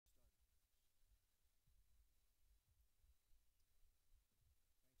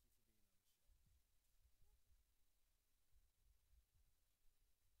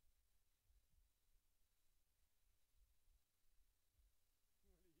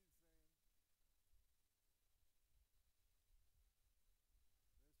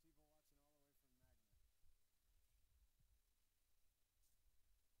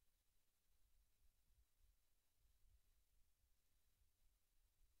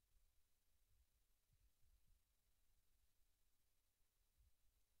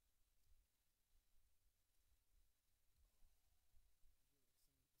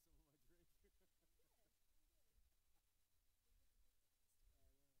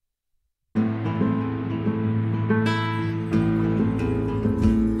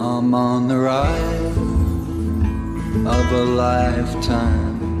I'm on the ride of a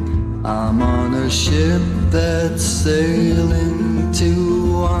lifetime. I'm on a ship that's sailing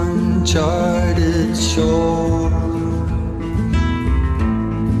to uncharted shore,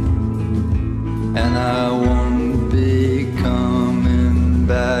 and I won't be coming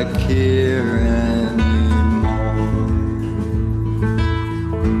back here anymore.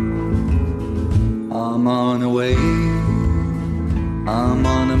 I'm on a wave, I'm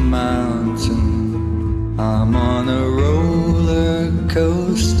on a mountain, I'm on a roller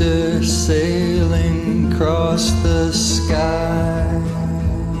coaster sailing across the sky,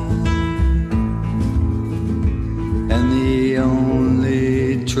 and the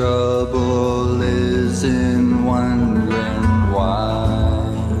only trouble is in wondering why.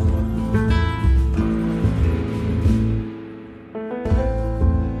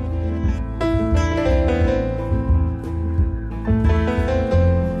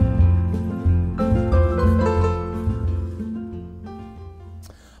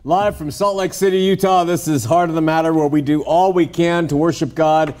 Live from Salt Lake City, Utah, this is Heart of the Matter, where we do all we can to worship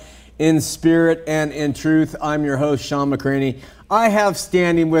God in spirit and in truth. I'm your host, Sean McCraney. I have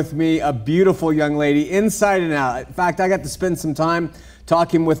standing with me a beautiful young lady, inside and out. In fact, I got to spend some time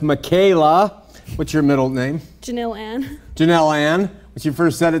talking with Michaela. What's your middle name? Janelle Ann. Janelle Ann. When you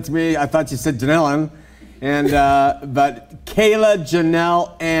first said it to me, I thought you said Janelle Ann. And, but Kayla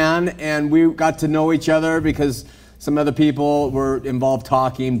Janelle Ann, and we got to know each other because some other people were involved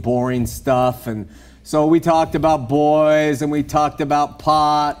talking boring stuff. And so we talked about boys, and we talked about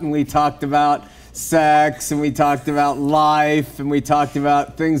pot, and we talked about sex, and we talked about life, and we talked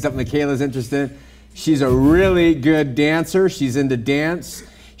about things that Michaela's interested in. She's a really good dancer. She's into dance.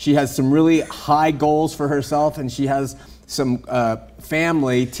 She has some really high goals for herself, and she has some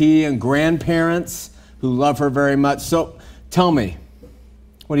family, T, and grandparents who love her very much. So tell me,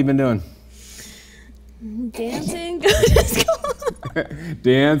 what have you been doing? Dancing, going to school.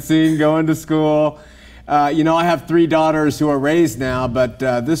 Dancing, going to school. You know, I have 3 daughters who are raised now, but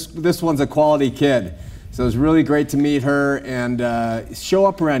this one's a quality kid. So it's really great to meet her, and show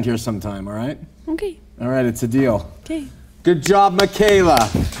up around here sometime, all right? Okay. All right, it's a deal. Okay. Good job, Michaela.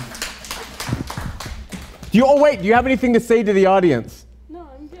 Do you have anything to say to the audience? No,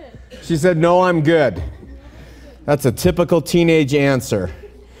 I'm good. She said, no, I'm good. That's a typical teenage answer.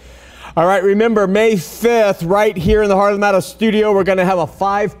 All right, remember, May 5th, right here in the Heart of the Matter studio, we're going to have a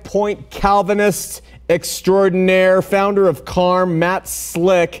 5-point Calvinist extraordinaire, founder of CARM, Matt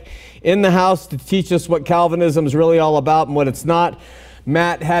Slick, in the house to teach us what Calvinism is really all about and what it's not.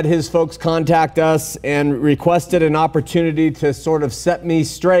 Matt had his folks contact us and requested an opportunity to sort of set me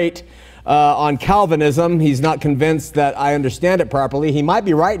straight on Calvinism. He's not convinced that I understand it properly. He might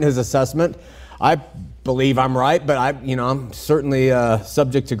be right in his assessment. I believe I'm right, but I'm certainly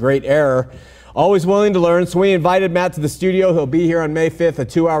subject to great error. Always willing to learn, so we invited Matt to the studio. He'll be here on May 5th, a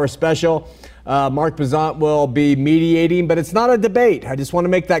 2-hour special. Mark Bazant will be mediating, but it's not a debate. I just want to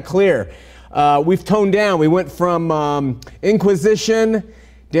make that clear. We've toned down. We went from Inquisition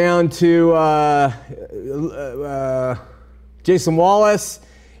down to Jason Wallace,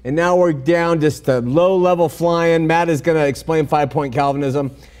 and now we're down just to low-level flying. Matt is going to explain 5-point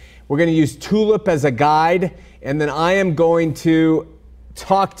Calvinism. We're going to use Tulip as a guide, and then I am going to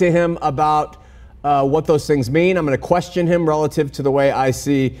talk to him about what those things mean. I'm going to question him relative to the way I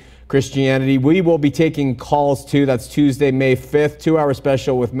see Christianity. We will be taking calls too. That's Tuesday, May 5th, 2-hour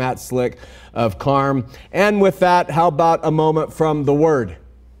special with Matt Slick of CARM. And with that, how about a moment from the Word?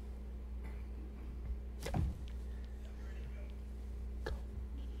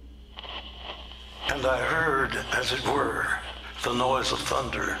 And I heard, as it were, the noise of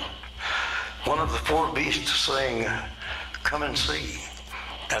thunder. One of the 4 beasts saying, "Come and see."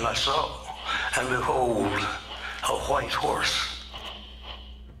 And I saw, and behold, a white horse.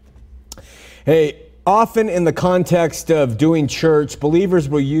 Hey, often in the context of doing church, believers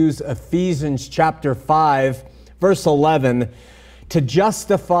will use Ephesians chapter 5, verse 11, to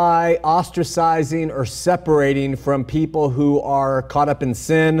justify ostracizing or separating from people who are caught up in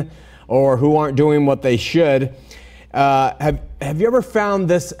sin or who aren't doing what they should. Have you ever found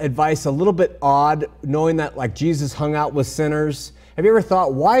this advice a little bit odd, knowing that like Jesus hung out with sinners? Have you ever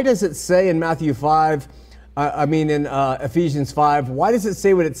thought, why does it say in Ephesians 5, why does it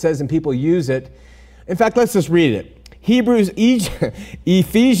say what it says and people use it? In fact, let's just read it.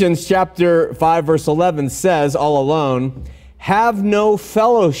 Ephesians chapter 5, verse 11 says, all alone, "Have no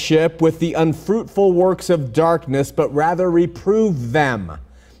fellowship with the unfruitful works of darkness, but rather reprove them."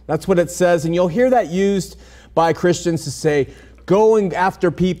 That's what it says, and you'll hear that used by Christians to say, going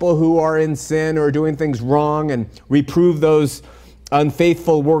after people who are in sin or doing things wrong and reprove those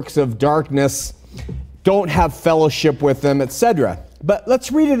unfaithful works of darkness, don't have fellowship with them, etc. But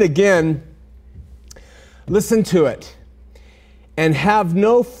let's read it again. Listen to it. And have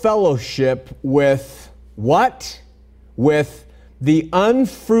no fellowship with what? With the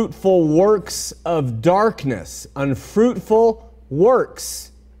unfruitful works of darkness. Unfruitful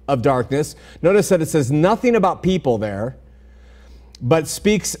works of darkness. Notice that it says nothing about people there, but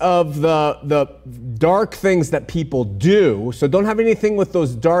speaks of the dark things that people do. So don't have anything with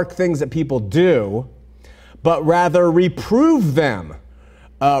those dark things that people do, but rather reprove them.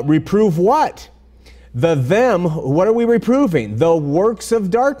 Reprove what? What are we reproving? The works of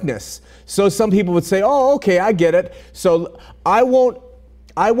darkness. So some people would say, oh, okay, I get it. So I won't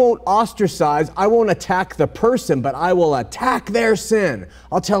ostracize, I won't attack the person, but I will attack their sin.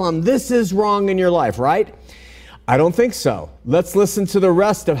 I'll tell them this is wrong in your life, right? I don't think so. Let's listen to the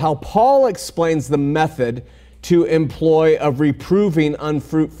rest of how Paul explains the method to employ of reproving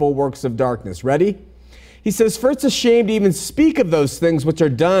unfruitful works of darkness. Ready? He says, for it's a shame to even speak of those things which are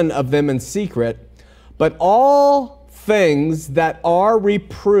done of them in secret, but all things that are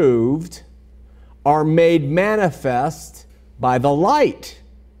reproved are made manifest by the light.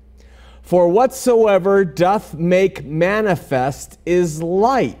 For whatsoever doth make manifest is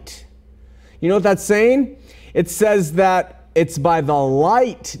light. You know what that's saying? It says that it's by the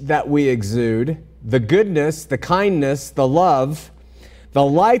light that we exude, the goodness, the kindness, the love, the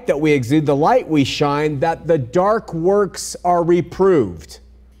light that we exude, the light we shine, that the dark works are reproved.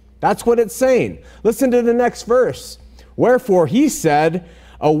 That's what it's saying. Listen to the next verse. Wherefore he said,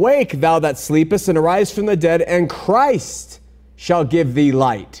 awake thou that sleepest, and arise from the dead, and Christ shall give thee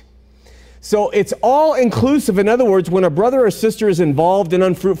light. So it's all inclusive. In other words, when a brother or sister is involved in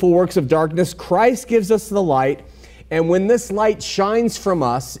unfruitful works of darkness, Christ gives us the light. And when this light shines from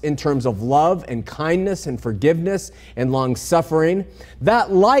us in terms of love and kindness and forgiveness and long suffering,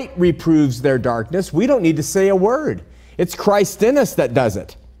 that light reproves their darkness. We don't need to say a word. It's Christ in us that does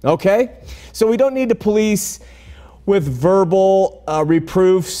it. Okay? So we don't need to police with verbal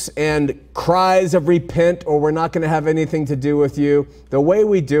reproofs and cries of repent, or we're not going to have anything to do with you. The way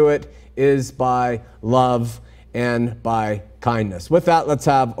we do it is by love and by kindness. With that, let's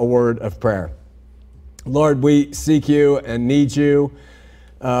have a word of prayer. Lord, we seek you and need you.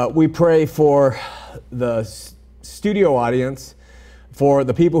 We pray for the studio audience, for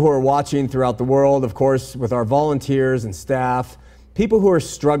the people who are watching throughout the world, of course, with our volunteers and staff, people who are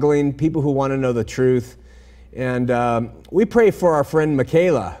struggling, people who want to know the truth. And we pray for our friend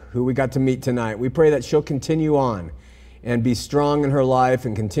Michaela, who we got to meet tonight. We pray that she'll continue on and be strong in her life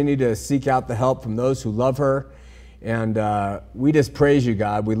and continue to seek out the help from those who love her. And we just praise you,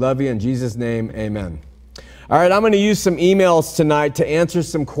 God. We love you. In Jesus' name, amen. All right, I'm going to use some emails tonight to answer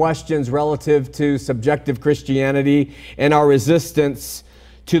some questions relative to subjective Christianity and our resistance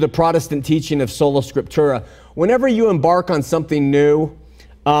to the Protestant teaching of Sola Scriptura. Whenever you embark on something new,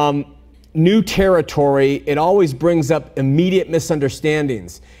 new territory, it always brings up immediate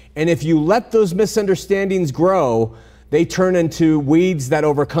misunderstandings. And if you let those misunderstandings grow, they turn into weeds that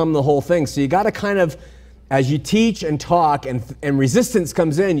overcome the whole thing. So you got to kind of, as you teach and talk and resistance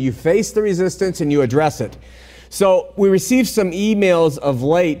comes in, you face the resistance and you address it. So we received some emails of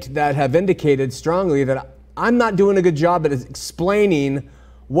late that have indicated strongly that I'm not doing a good job at explaining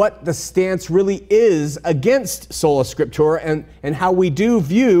what the stance really is against Sola Scriptura and how we do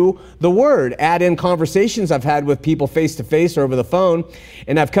view the Word. Add in conversations I've had with people face-to-face or over the phone,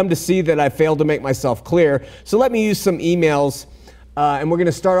 and I've come to see that I failed to make myself clear. So let me use some emails, and we're going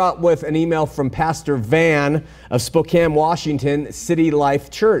to start out with an email from Pastor Van of Spokane, Washington, City Life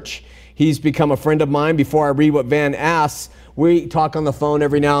Church. He's become a friend of mine. Before I read what Van asks, we talk on the phone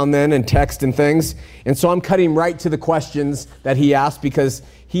every now and then and text and things. And so I'm cutting right to the questions that he asked because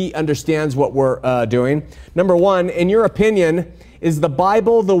he understands what we're doing. Number one, in your opinion, is the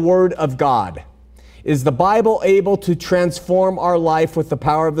Bible the Word of God? Is the Bible able to transform our life with the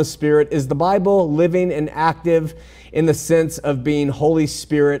power of the Spirit? Is the Bible living and active in the sense of being Holy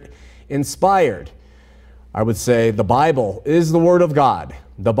Spirit inspired? I would say the Bible is the Word of God.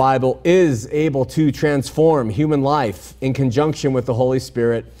 The Bible is able to transform human life in conjunction with the Holy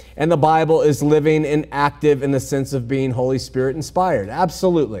Spirit, and the Bible is living and active in the sense of being Holy Spirit inspired.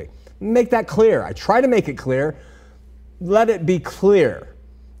 Absolutely. Make that clear. I try to make it clear. Let it be clear.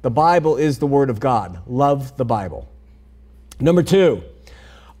 The Bible is the Word of God. Love the Bible. Number two,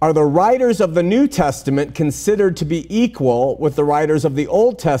 are the writers of the New Testament considered to be equal with the writers of the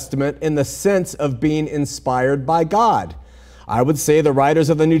Old Testament in the sense of being inspired by God? I would say the writers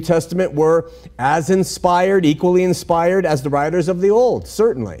of the New Testament were as inspired, equally inspired as the writers of the Old,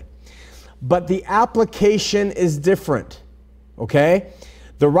 certainly. But the application is different, okay?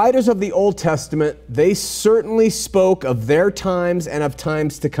 The writers of the Old Testament, they certainly spoke of their times and of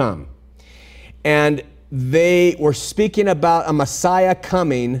times to come. And they were speaking about a Messiah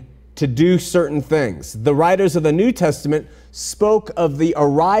coming to do certain things. The writers of the New Testament spoke of the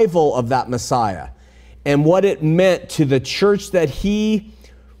arrival of that Messiah and what it meant to the church that he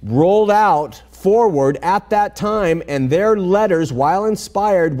rolled out forward at that time, and their letters, while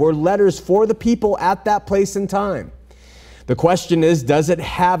inspired, were letters for the people at that place and time. The question is, does it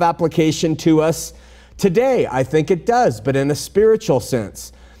have application to us today? I think it does, but in a spiritual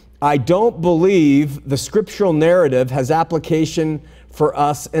sense. I don't believe the scriptural narrative has application for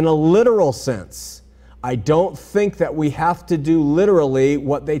us in a literal sense. I don't think that we have to do literally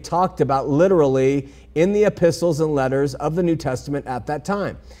what they talked about literally in the epistles and letters of the New Testament at that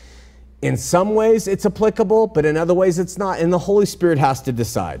time. In some ways it's applicable, but in other ways it's not, and the Holy Spirit has to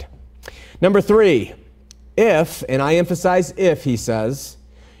decide. Number 3, if, and I emphasize if, he says,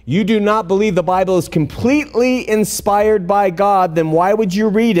 you do not believe the Bible is completely inspired by God, then why would you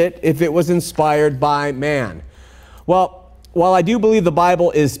read it if it was inspired by man? Well, while I do believe the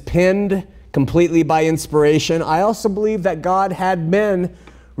Bible is penned completely by inspiration, I also believe that God had men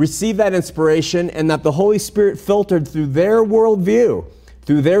receive that inspiration and that the Holy Spirit filtered through their worldview,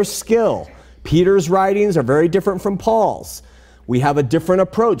 through their skill. Peter's writings are very different from Paul's. We have a different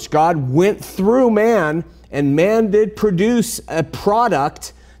approach. God went through man, and man did produce a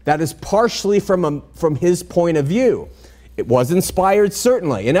product that is partially from his point of view. It was inspired,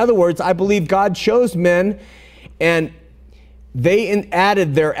 certainly. In other words, I believe God chose men, and they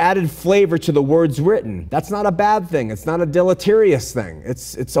added their added flavor to the words written. That's not a bad thing. It's not a deleterious thing.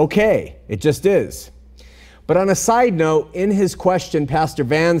 It's okay. It just is. But on a side note, in his question, Pastor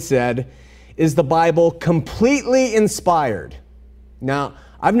Van said, is the Bible completely inspired? Now,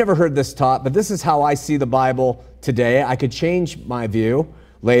 I've never heard this taught, but this is how I see the Bible today. I could change my view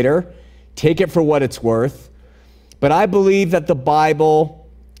later, take it for what it's worth. But I believe that the Bible,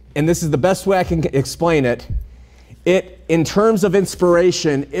 and this is the best way I can explain it, in terms of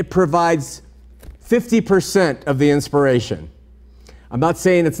inspiration, it provides 50% of the inspiration. I'm not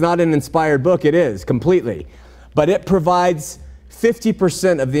saying it's not an inspired book, it is, completely. But it provides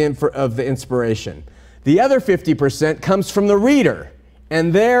 50% of the inspiration. The other 50% comes from the reader,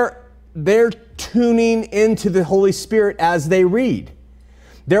 and they're tuning into the Holy Spirit as they read.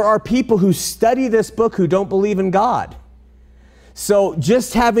 There are people who study this book who don't believe in God. So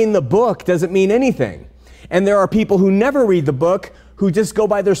just having the book doesn't mean anything. And there are people who never read the book who just go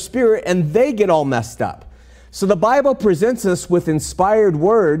by their spirit and they get all messed up. So the Bible presents us with inspired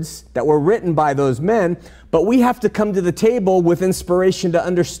words that were written by those men, but we have to come to the table with inspiration to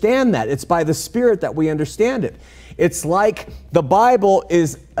understand that. It's by the Spirit that we understand it. It's like the Bible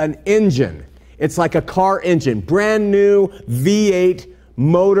is an engine. It's like a car engine, brand new V8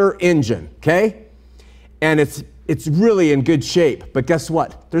 motor engine, okay? And it's really in good shape. But guess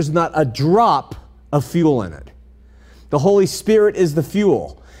what? There's not a drop of fuel in it. The Holy Spirit is the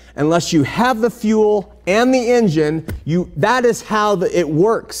fuel. Unless you have the fuel and the engine, that is how it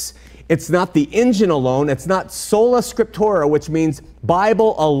works. It's not the engine alone. It's not Sola Scriptura, which means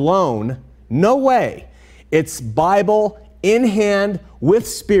Bible alone. No way. It's Bible in hand with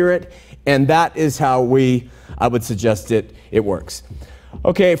Spirit, and that is how I would suggest it works.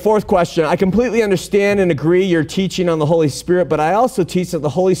 Okay, 4th question. I completely understand and agree your teaching on the Holy Spirit, but I also teach that the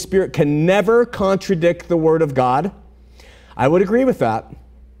Holy Spirit can never contradict the Word of God. I would agree with that.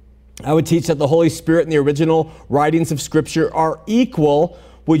 I would teach that the Holy Spirit and the original writings of Scripture are equal.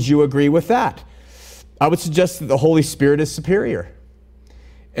 Would you agree with that? I would suggest that the Holy Spirit is superior,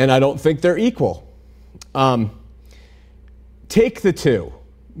 and I don't think they're equal. Take the two.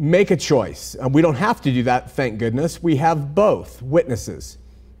 Make a choice. We don't have to do that, thank goodness. We have both witnesses.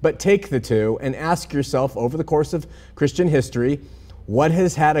 But take the two and ask yourself over the course of Christian history, what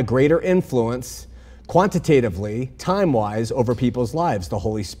has had a greater influence quantitatively, time-wise, over people's lives, the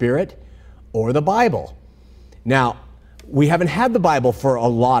Holy Spirit or the Bible? Now, we haven't had the Bible for a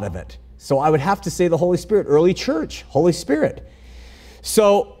lot of it, so I would have to say the Holy Spirit, early church, Holy Spirit.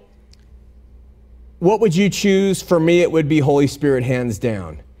 So, what would you choose? For me, it would be Holy Spirit, hands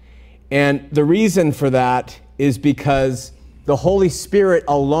down. And the reason for that is because the Holy Spirit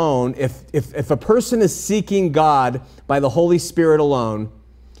alone, if a person is seeking God by the Holy Spirit alone,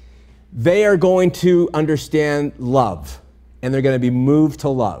 they are going to understand love, and they're going to be moved to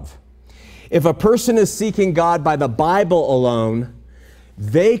love. If a person is seeking God by the Bible alone,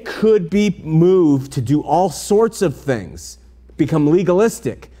 they could be moved to do all sorts of things, become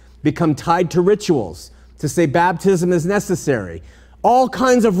legalistic, become tied to rituals, to say baptism is necessary, All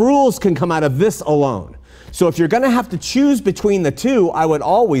kinds of rules can come out of this alone. So if you're going to have to choose between the two, I would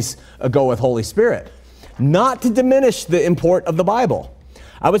always go with Holy Spirit. Not to diminish the import of the Bible.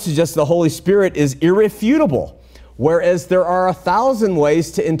 I would suggest the Holy Spirit is irrefutable, whereas there are 1,000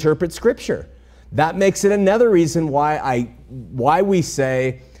 ways to interpret Scripture. That makes it another reason why we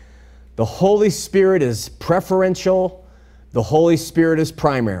say the Holy Spirit is preferential, the Holy Spirit is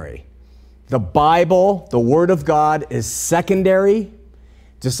primary. The Bible, the Word of God, is secondary,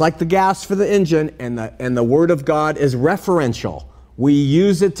 just like the gas for the engine, and the Word of God is referential. We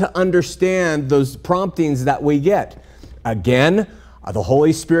use it to understand those promptings that we get. Again, the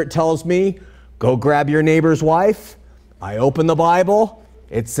Holy Spirit tells me, go grab your neighbor's wife. I open the Bible.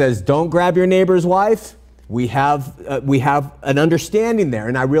 It says, don't grab your neighbor's wife. We have an understanding there.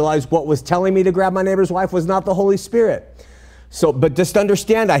 And I realized what was telling me to grab my neighbor's wife was not the Holy Spirit. So, but just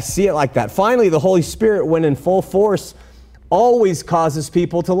understand, I see it like that. Finally, the Holy Spirit, when in full force, always causes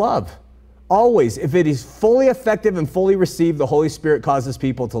people to love. Always. If it is fully effective and fully received, the Holy Spirit causes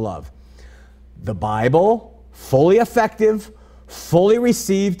people to love. The Bible, fully effective, fully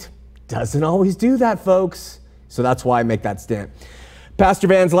received, doesn't always do that, folks. So that's why I make that stand. Pastor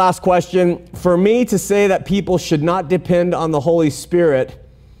Van's last question. For me to say that people should not depend on the Holy Spirit,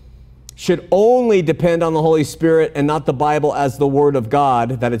 should only depend on the Holy Spirit and not the Bible as the Word of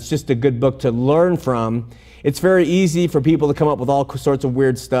God, that it's just a good book to learn from, it's very easy for people to come up with all sorts of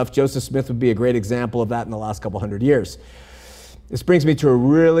weird stuff. Joseph Smith would be a great example of that in the last couple hundred years. This brings me to a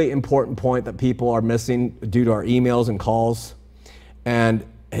really important point that people are missing due to our emails and calls and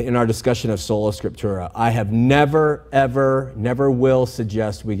in our discussion of Sola Scriptura. I have never, ever, never will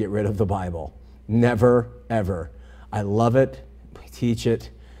suggest we get rid of the Bible. Never, ever. I love it. We teach it.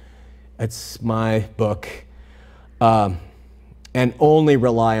 It's my book. And only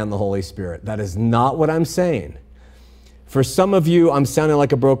rely on the Holy Spirit. That is not what I'm saying. For some of you, I'm sounding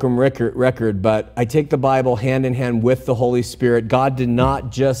like a broken record, but I take the Bible hand in hand with the Holy Spirit. God did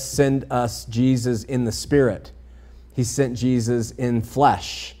not just send us Jesus in the Spirit. He sent Jesus in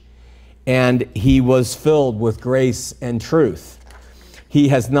flesh. And he was filled with grace and truth. He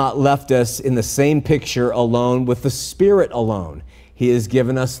has not left us in the same picture alone with the Spirit alone. He has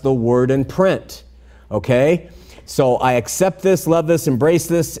given us the Word in print. Okay? So I accept this, love this, embrace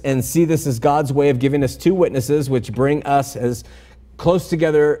this, and see this as God's way of giving us two witnesses which bring us as close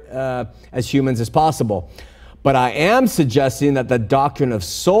together as humans as possible. But I am suggesting that the doctrine of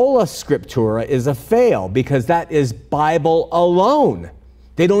Sola Scriptura is a fail because that is Bible alone.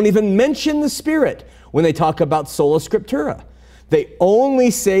 They don't even mention the Spirit when they talk about Sola Scriptura. They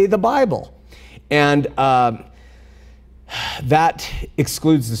only say the Bible. And that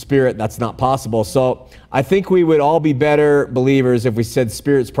excludes the Spirit. That's not possible. So I think we would all be better believers if we said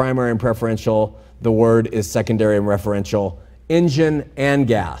Spirit's primary and preferential, the Word is secondary and referential, engine and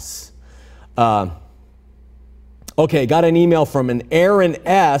gas. Okay, got an email from an Aaron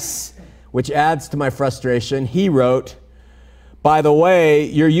S., which adds to my frustration. He wrote, by the way,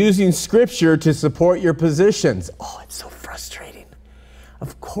 you're using Scripture to support your positions. Oh, it's so frustrating.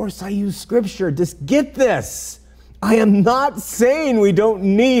 Of course I use Scripture. Just get this. I am not saying we don't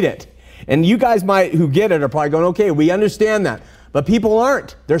need it. And you guys who get it are probably going, okay, we understand that. But people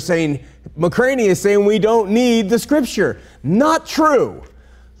aren't. They're saying, McCraney is saying we don't need the Scripture. Not true.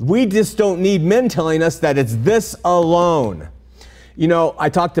 We just don't need men telling us that it's this alone. You know, I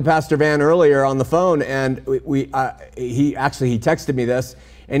talked to Pastor Van earlier on the phone, and he texted me this,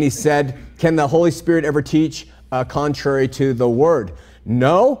 and he said, can the Holy Spirit ever teach contrary to the Word?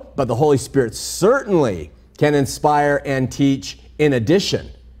 No, but the Holy Spirit certainly can inspire and teach in addition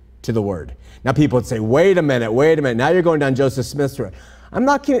to the Word. Now people would say, wait a minute, now you're going down Joseph Smith's road. I'm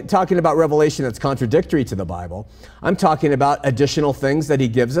not talking about revelation that's contradictory to the Bible. I'm talking about additional things that he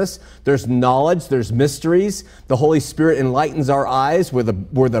gives us. There's knowledge, there's mysteries. The Holy Spirit enlightens our eyes where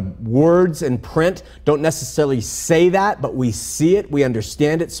the words in print don't necessarily say that, but we see it, we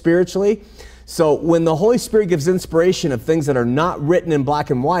understand it spiritually. So when the Holy Spirit gives inspiration of things that are not written in black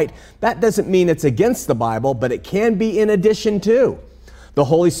and white, that doesn't mean it's against the Bible, but it can be in addition to. The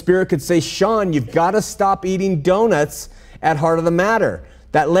Holy Spirit could say, Sean, you've got to stop eating donuts at Heart of the Matter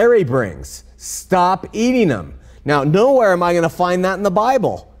that Larry brings. Stop eating them. Now, nowhere am I going to find that in the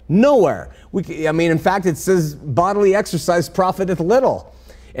Bible. Nowhere. In fact, it says bodily exercise profiteth little.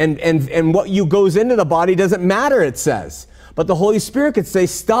 And what goes into the body doesn't matter, it says. But the Holy Spirit could say,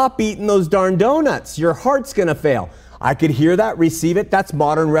 stop eating those darn donuts. Your heart's going to fail. I could hear that, receive it. That's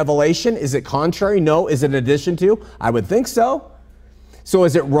modern revelation. Is it contrary? No. Is it in addition to? I would think so. So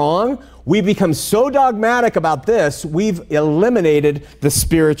is it wrong? We become so dogmatic about this, we've eliminated the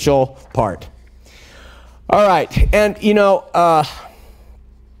spiritual part. All right. And,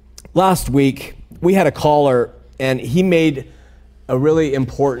 Last week, we had a caller, and he made a really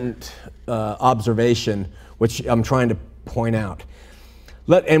important observation, which I'm trying to point out.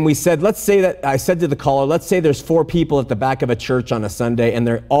 And we said, I said to the caller, let's say there's 4 people at the back of a church on a Sunday, and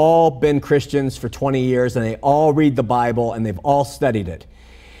they've all been Christians for 20 years, and they all read the Bible, and they've all studied it.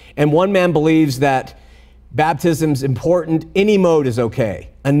 And one man believes that baptism's important, any mode is okay.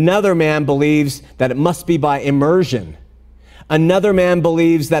 Another man believes that it must be by immersion. Another man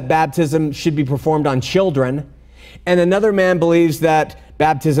believes that baptism should be performed on children. And another man believes that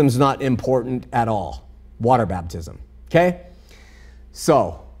baptism's not important at all. Water baptism, okay?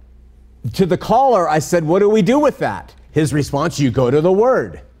 So, to the caller, I said, what do we do with that? His response, you go to the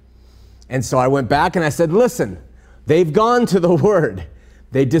Word. And so I went back and I said, listen, they've gone to the Word.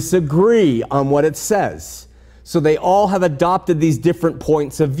 They disagree on what it says. So they all have adopted these different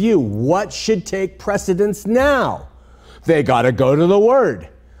points of view. What should take precedence now? They got to go to the Word.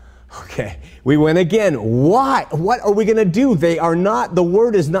 Okay, we went again. Why? What are we going to do? The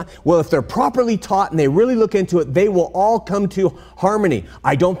Word is not, well, if they're properly taught and they really look into it, they will all come to harmony.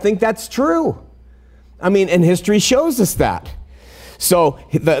 I don't think that's true. I mean, and history shows us that. So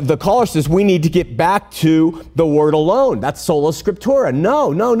the caller says we need to get back to the Word alone. That's sola scriptura.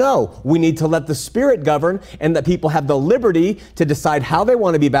 No. We need to let the Spirit govern, and that people have the liberty to decide how they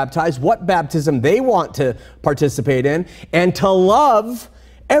want to be baptized, what baptism they want to participate in, and to love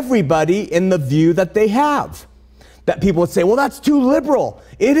everybody in the view that they have. That people would say, well, that's too liberal.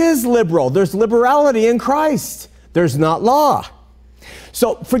 It is liberal. There's liberality in Christ. There's not law.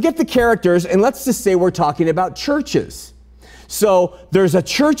 So forget the characters, and let's just say we're talking about churches. So there's a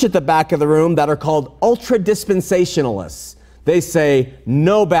church at the back of the room that are called ultra-dispensationalists. They say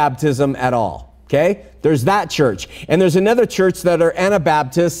no baptism at all, okay? There's that church. And there's another church that are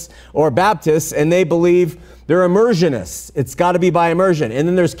Anabaptists or Baptists, and they believe they're immersionists. It's got to be by immersion. And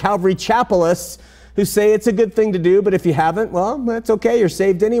then there's Calvary Chapelists who say it's a good thing to do, but if you haven't, well, that's okay. You're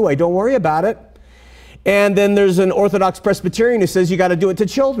saved anyway. Don't worry about it. And then there's an Orthodox Presbyterian who says you got to do it to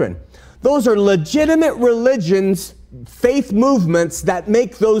children. Those are legitimate religions, faith movements that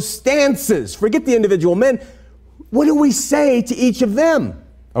make those stances. Forget the individual men. What do we say to each of them?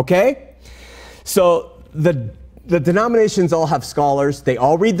 Okay? So the denominations all have scholars. They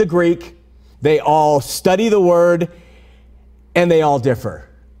all read the Greek. They all study the Word. And they all differ.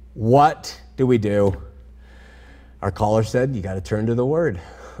 What do we do? Our caller said, you got to turn to the Word.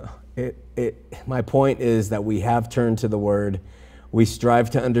 My point is that we have turned to the Word. We strive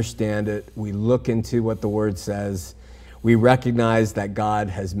to understand it. We look into what the Word says. We recognize that God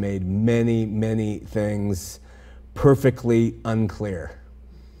has made many, many things perfectly unclear.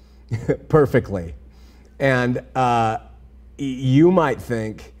 Perfectly. And you might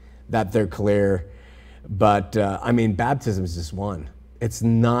think that they're clear, but baptism is just one. It's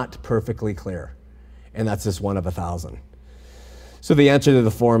not perfectly clear. And that's just one of 1,000. So the answer to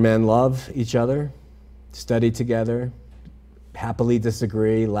the 4 men: love each other, study together, happily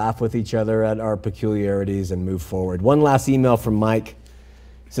disagree, laugh with each other at our peculiarities, and move forward. One last email from Mike.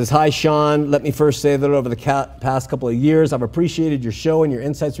 It says, hi, Sean. Let me first say that over the past couple of years, I've appreciated your show and your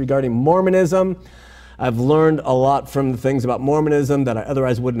insights regarding Mormonism. I've learned a lot from the things about Mormonism that I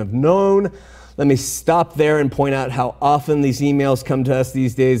otherwise wouldn't have known. Let me stop there and point out how often these emails come to us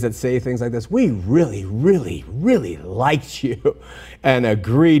these days that say things like this. We really, really, really liked you and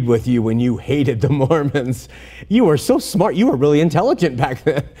agreed with you when you hated the Mormons. You were so smart. You were really intelligent back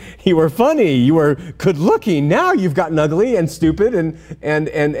then. You were funny. You were good looking. Now you've gotten ugly and stupid and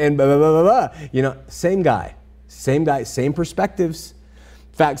blah, blah, blah, blah, blah. You know, same guy, same perspectives.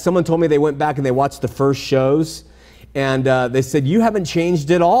 In fact, someone told me they went back and they watched the first shows, and they said, you haven't changed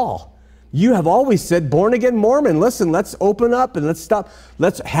at all. You have always said, born again Mormon. Listen, let's open up and let's stop.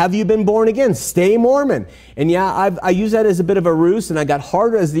 Have you been born again? Stay Mormon. And yeah, I use that as a bit of a ruse, and I got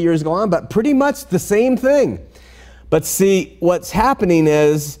harder as the years go on, but pretty much the same thing. But see, what's happening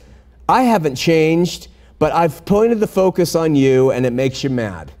is I haven't changed, but I've pointed the focus on you, and it makes you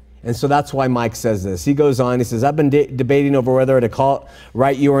mad. And so that's why Mike says this. He goes on, he says, I've been debating over whether to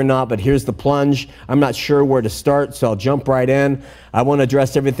write you or not, but here's the plunge. I'm not sure where to start, so I'll jump right in. I want to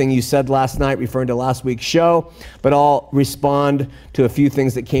address everything you said last night, referring to last week's show, but I'll respond to a few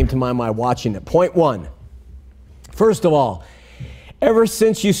things that came to my mind watching it. Point 1. First of all, ever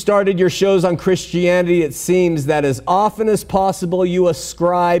since you started your shows on Christianity, it seems that as often as possible you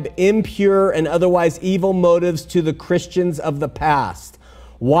ascribe impure and otherwise evil motives to the Christians of the past.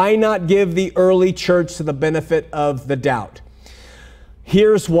 Why not give the early church the benefit of the doubt?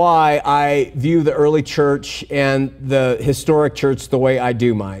 Here's why I view the early church and the historic church the way I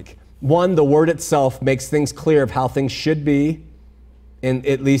do, Mike. 1, the word itself makes things clear of how things should be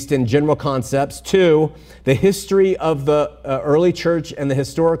at least in general concepts. 2, the history of the early church and the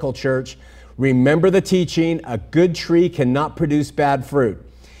historical church. Remember the teaching, a good tree cannot produce bad fruit.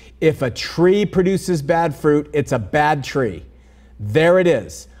 If a tree produces bad fruit, it's a bad tree. There it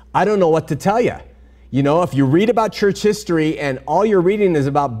is. I don't know what to tell you. You know, if you read about church history and all you're reading is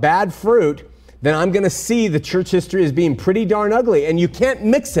about bad fruit, then I'm going to see the church history as being pretty darn ugly. And you can't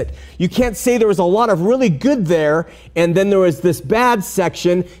mix it. You can't say there was a lot of really good there and then there was this bad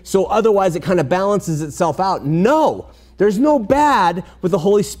section, so otherwise it kind of balances itself out. No, there's no bad with the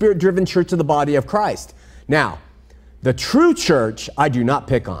Holy Spirit-driven church of the body of Christ. Now, the true church, I do not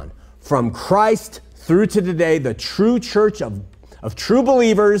pick on. From Christ through to today, the true church of true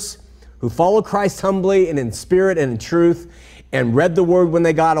believers who follow Christ humbly and in spirit and in truth and read the word when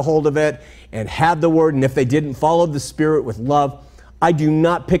they got a hold of it and had the word, and if they didn't, follow the Spirit with love. I do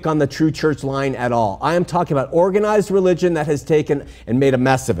not pick on the true church line at all. I am talking about organized religion that has taken and made a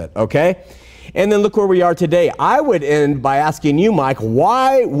mess of it, okay? And then look where we are today. I would end by asking you, Mike,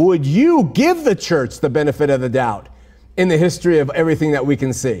 why would you give the church the benefit of the doubt in the history of everything that we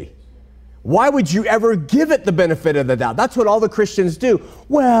can see? Why would you ever give it the benefit of the doubt? That's what all the Christians do.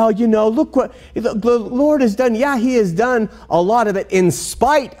 Well, you know, look what the Lord has done. Yeah, he has done a lot of it in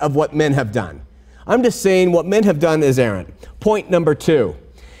spite of what men have done. I'm just saying what men have done is errant. Point number 2.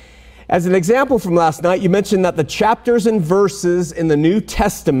 As an example from last night, you mentioned that the chapters and verses in the New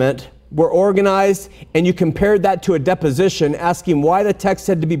Testament were organized, and you compared that to a deposition, asking why the text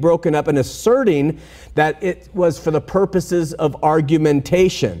had to be broken up and asserting that it was for the purposes of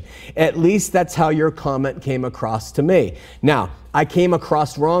argumentation. At least that's how your comment came across to me. Now, I came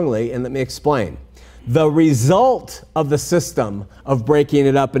across wrongly, and let me explain. The result of the system of breaking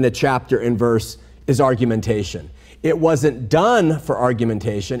it up into chapter and verse is argumentation. It wasn't done for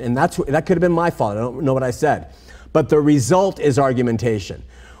argumentation, and that could have been my fault. I don't know what I said. But the result is argumentation.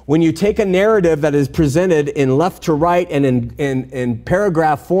 When you take a narrative that is presented in left to right and in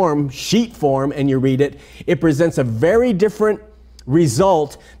paragraph form, sheet form, and you read it, it presents a very different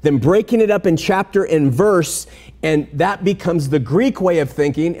result than breaking it up in chapter and verse, and that becomes the Greek way of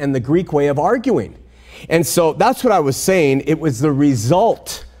thinking and the Greek way of arguing. And so that's what I was saying. It was the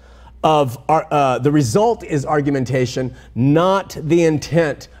result of the result is argumentation, not the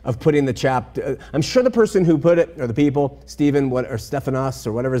intent of putting the chapter. I'm sure the person who put it, or the people, Stephen or Stephanos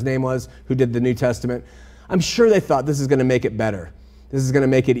or whatever his name was, who did the New Testament, I'm sure they thought this is going to make it better. This is going to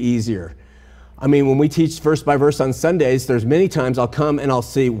make it easier. I mean, when we teach verse by verse on Sundays, there's many times I'll come and I'll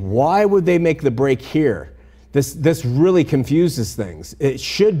see, why would they make the break here? This really confuses things. It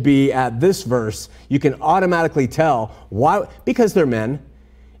should be at this verse. You can automatically tell why, because they're men.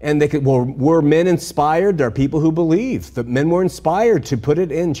 And they could, well, were men inspired? There are people who believe that men were inspired to put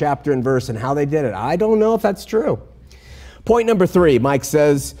it in chapter and verse, and how they did it. I don't know if that's true. Point number 3, Mike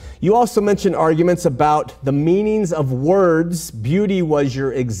says, you also mentioned arguments about the meanings of words. Beauty was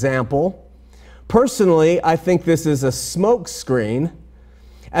your example. Personally, I think this is a smokescreen,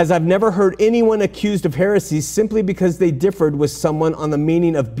 as I've never heard anyone accused of heresy simply because they differed with someone on the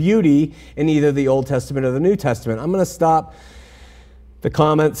meaning of beauty in either the Old Testament or the New Testament. I'm going to stop the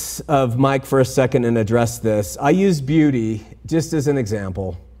comments of Mike for a second and address this. I use beauty just as an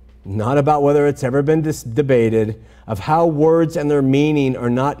example, not about whether it's ever been debated, of how words and their meaning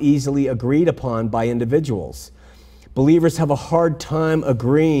are not easily agreed upon by individuals. Believers have a hard time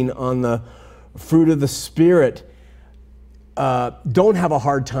agreeing on the fruit of the Spirit. Don't have a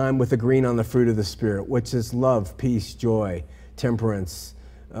hard time with agreeing on the fruit of the Spirit, which is love, peace, joy, temperance,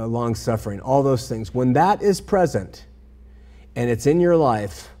 long-suffering, all those things. When that is present, and it's in your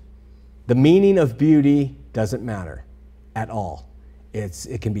life, the meaning of beauty doesn't matter at all.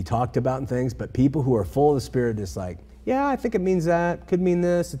 It can be talked about in things, but people who are full of the Spirit is like, yeah, I think it means that, could mean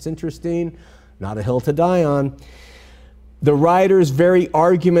this, it's interesting, not a hill to die on. The writer's very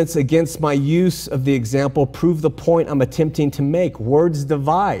arguments against my use of the example prove the point I'm attempting to make. Words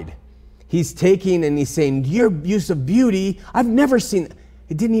divide. He's taking and he's saying, your use of beauty, I've never seen it.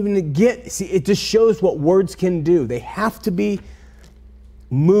 It didn't even see, it just shows what words can do. They have to be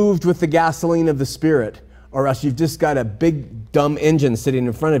moved with the gasoline of the Spirit, or else you've just got a big, dumb engine sitting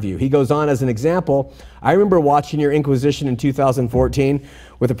in front of you. He goes on as an example. I remember watching your Inquisition in 2014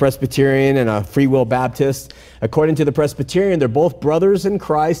 with a Presbyterian and a Free Will Baptist. According to the Presbyterian, they're both brothers in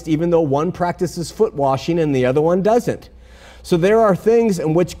Christ, even though one practices foot washing and the other one doesn't. So there are things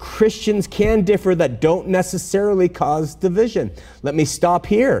in which Christians can differ that don't necessarily cause division. Let me stop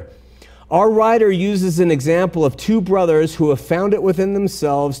here. Our writer uses an example of two brothers who have found it within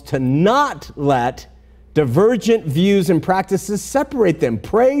themselves to not let divergent views and practices separate them.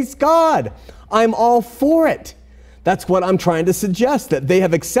 Praise God. I'm all for it. That's what I'm trying to suggest, that they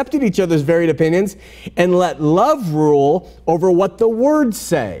have accepted each other's varied opinions and let love rule over what the words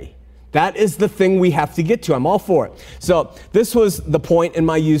say. That is the thing we have to get to. I'm all for it. So this was the point in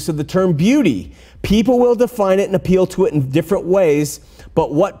my use of the term beauty. People will define it and appeal to it in different ways,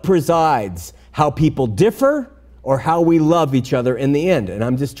 but what presides? How people differ or how we love each other in the end? And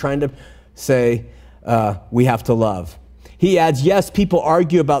I'm just trying to say we have to love. He adds, yes, people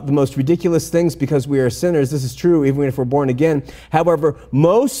argue about the most ridiculous things because we are sinners. This is true even if we're born again. However,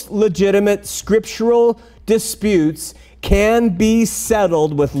 most legitimate scriptural disputes can be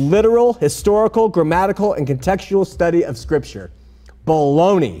settled with literal, historical, grammatical, and contextual study of Scripture.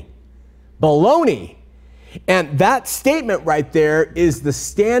 Baloney. Baloney. And that statement right there is the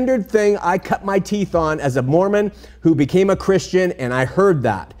standard thing I cut my teeth on as a Mormon who became a Christian, and I heard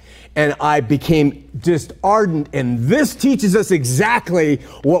that. And I became just ardent, and this teaches us exactly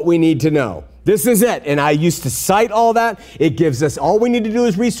what we need to know. This is it. And I used to cite all that. It gives us, all we need to do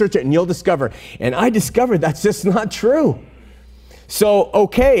is research it, and you'll discover. And I discovered that's just not true. So,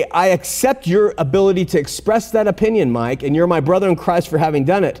 okay, I accept your ability to express that opinion, Mike, and you're my brother in Christ for having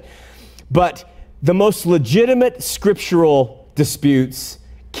done it. But the most legitimate scriptural disputes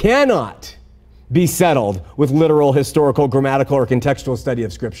cannot be settled with literal, historical, grammatical, or contextual study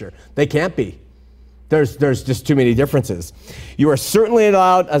of Scripture. They can't be. There's just too many differences. You are certainly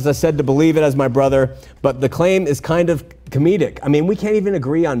allowed, as I said, to believe it as my brother, but the claim is kind of comedic. I mean, we can't even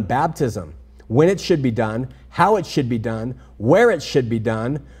agree on baptism, when it should be done, how it should be done, where it should be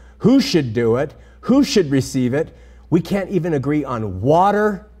done, who should do it, who should receive it. We can't even agree on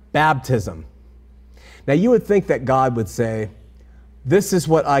water baptism. Now, you would think that God would say, this is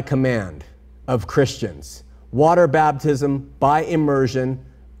what I command of Christians. Water baptism by immersion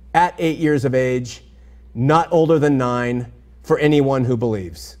at 8 years of age, not older than 9, for anyone who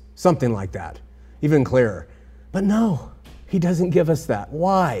believes. Something like that. Even clearer. But no, he doesn't give us that.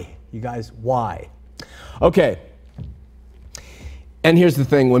 Why? You guys, why? Okay. And here's the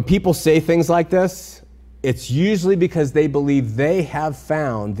thing. When people say things like this, it's usually because they believe they have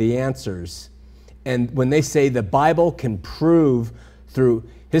found the answers. And when they say the Bible can prove through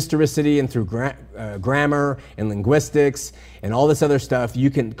historicity and through grammar and linguistics and all this other stuff,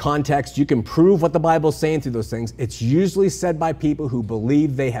 you can prove what the Bible's saying through those things. It's usually said by people who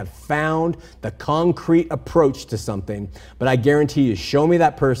believe they have found the concrete approach to something. But I guarantee you, show me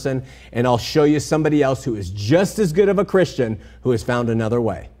that person and I'll show you somebody else who is just as good of a Christian who has found another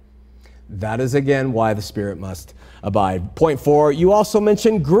way. That is, again, why the Spirit must abide. Point 4, you also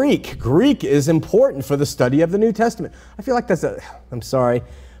mentioned Greek. Greek is important for the study of the New Testament. I feel like I'm sorry,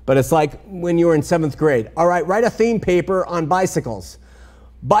 but it's like when you were in 7th grade. All right, write a theme paper on bicycles.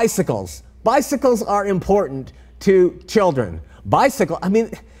 Bicycles. Bicycles are important to children.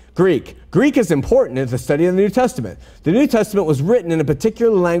 Greek. Greek is important in the study of the New Testament. The New Testament was written in a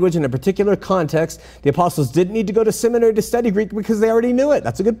particular language, in a particular context. The apostles didn't need to go to seminary to study Greek because they already knew it.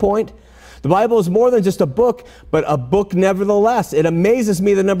 That's a good point. The Bible is more than just a book, but a book nevertheless. It amazes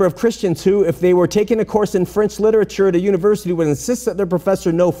me the number of Christians who, if they were taking a course in French literature at a university, would insist that their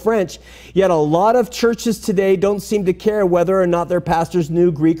professor know French, yet a lot of churches today don't seem to care whether or not their pastors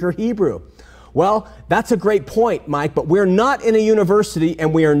knew Greek or Hebrew. Well, that's a great point, Mike, but we're not in a university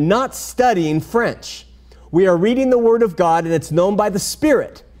and we are not studying French. We are reading the Word of God and it's known by the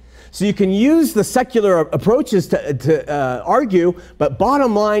Spirit. So you can use the secular approaches to argue, but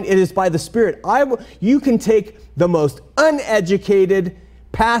bottom line, it is by the Spirit. You can take the most uneducated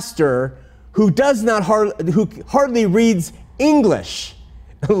pastor who hardly reads English,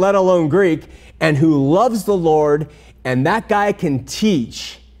 let alone Greek, and who loves the Lord, and that guy can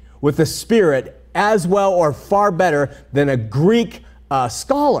teach with the Spirit as well or far better than a Greek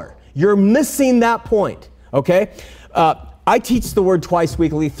scholar. You're missing that point, okay? I teach the word twice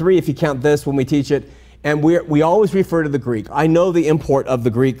weekly, 3 if you count this when we teach it, and we always refer to the Greek. I know the import of the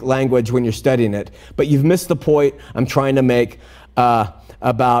Greek language when you're studying it, but you've missed the point I'm trying to make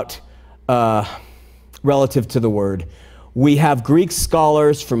about relative to the word. We have Greek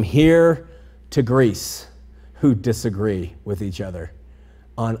scholars from here to Greece who disagree with each other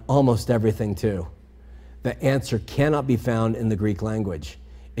on almost everything too. The answer cannot be found in the Greek language.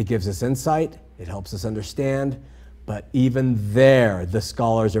 It gives us insight, it helps us understand, but even there, the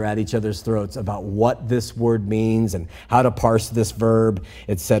scholars are at each other's throats about what this word means and how to parse this verb,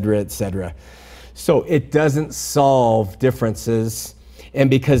 etc., etc. So it doesn't solve differences, and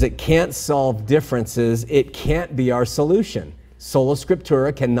because it can't solve differences, it can't be our solution. Sola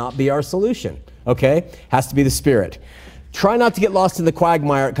Scriptura cannot be our solution, okay? Has to be the Spirit. Try not to get lost in the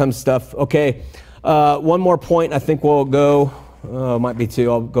quagmire it comes stuff, okay? One more point, I think we'll go, might be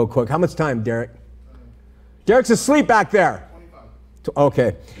 2, I'll go quick. How much time, Derek? Derek's asleep back there.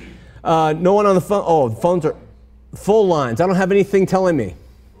 Okay. No one on the phone. Oh, the phones are full lines. I don't have anything telling me.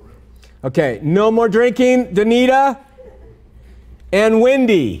 Okay. No more drinking. Danita and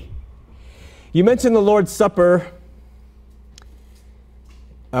Wendy. You mentioned the Lord's Supper.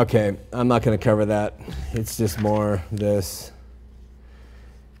 Okay. I'm not going to cover that. It's just more this.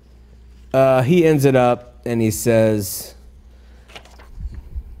 He ends it up and he says,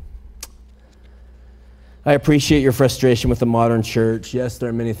 I appreciate your frustration with the modern church. Yes, there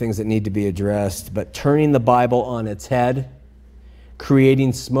are many things that need to be addressed, but turning the Bible on its head,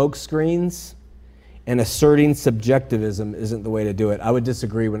 creating smoke screens, and asserting subjectivism isn't the way to do it. I would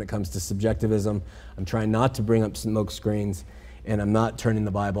disagree when it comes to subjectivism. I'm trying not to bring up smoke screens, and I'm not turning the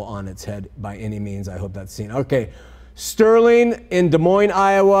Bible on its head by any means. I hope that's seen. Okay, Sterling in Des Moines,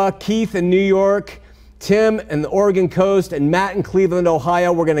 Iowa, Keith in New York, Tim in the Oregon coast, and Matt in Cleveland,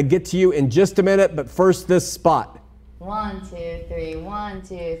 Ohio. We're going to get to you in just a minute, but first this spot. 1, 2, 3, 1,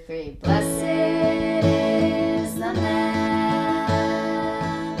 2, 3. Blessed is the man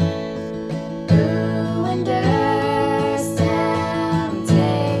who endures temptation.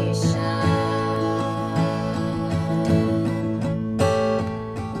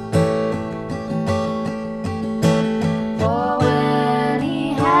 For when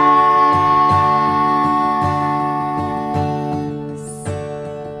he has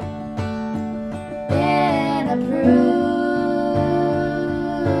been approved,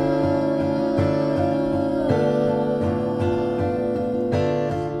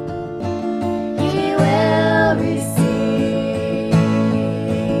 he will receive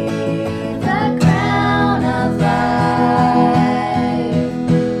the crown of life,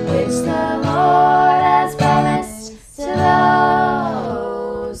 which the Lord has promised to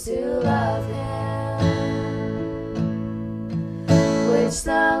those who love him. Which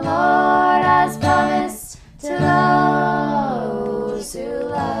the Lord has promised to those who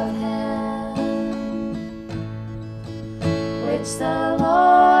love him. Which the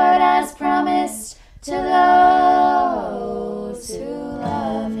Lord has promised to those who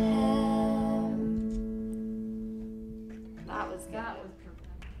love him. That was good.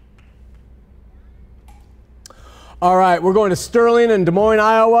 All right, we're going to Sterling in Des Moines,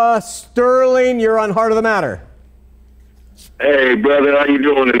 Iowa. Sterling, you're on Heart of the Matter. Hey, brother, how you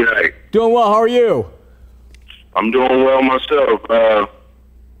doing tonight? Doing well. How are you? I'm doing well myself.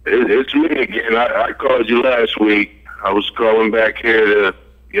 It's me again. I called you last week. I was calling back here to,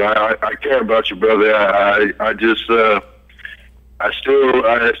 I care about you, brother. I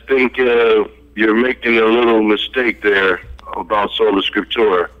think you're making a little mistake there about Sola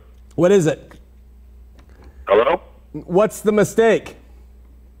Scriptura. What is it? Hello? What's the mistake?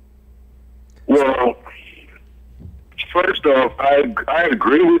 Well, first off, I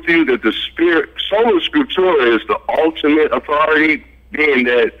agree with you that the Spirit, Sola Scriptura is the ultimate authority, being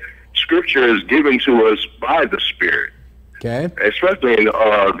that Scripture is given to us by the Spirit. Okay. Especially in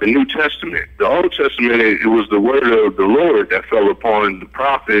the New Testament. The Old Testament, it was the word of the Lord that fell upon the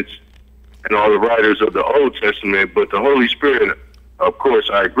prophets and all the writers of the Old Testament, but the Holy Spirit, of course,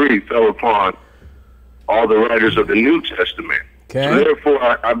 I agree, fell upon all the writers of the New Testament. Okay. So therefore,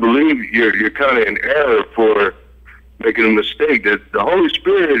 I believe you're kind of in error for making a mistake that the Holy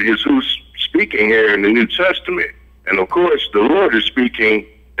Spirit is who's speaking here in the New Testament. And of course, the Lord is speaking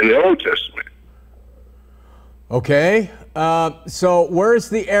in the Old Testament. Okay. So where's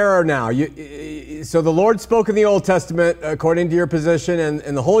the error now? So the Lord spoke in the Old Testament according to your position,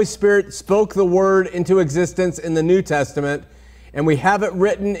 and the Holy Spirit spoke the word into existence in the New Testament, and we have it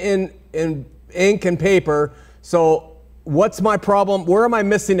written in ink and paper. So what's my problem? Where am I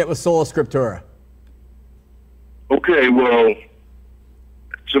missing it with Sola Scriptura? Okay, well,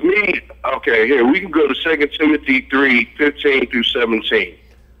 to me, okay, here, we can go to 2 Timothy 3:15 through 17.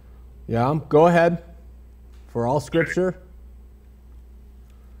 Yeah, go ahead. For all Scripture.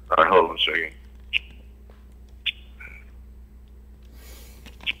 All right, hold on a second.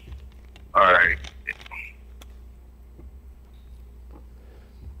 All right.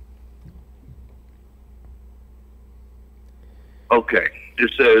 Okay,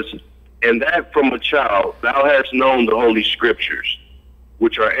 it says, "And that from a child thou hast known the holy Scriptures,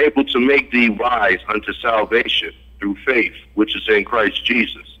 which are able to make thee wise unto salvation through faith, which is in Christ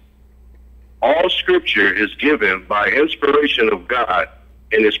Jesus. All Scripture is given by inspiration of God,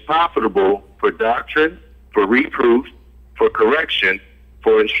 and is profitable for doctrine, for reproof, for correction,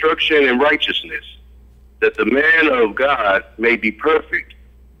 for instruction in righteousness, that the man of God may be perfect,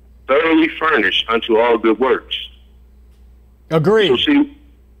 thoroughly furnished unto all good works." Agree. So see,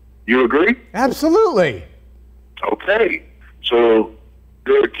 you agree? Absolutely. Okay. So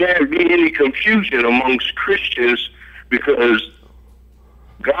there can't be any confusion amongst Christians because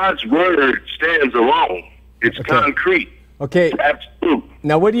God's word stands alone. It's concrete. Okay. It's absolute.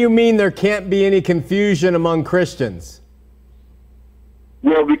 Now, what do you mean there can't be any confusion among Christians?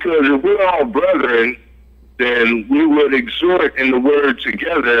 Well, because if we're all brethren, then we would exhort in the word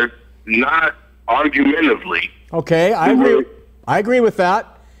together, not argumentatively. Okay, I agree. I agree with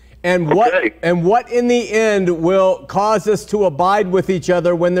that. And what in the end will cause us to abide with each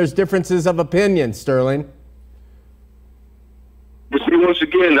other when there's differences of opinion, Sterling? But see, once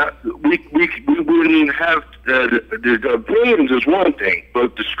again, we wouldn't have the opinions is one thing,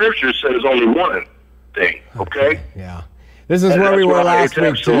 but the scripture says only one thing. Okay? Yeah. This is where we were last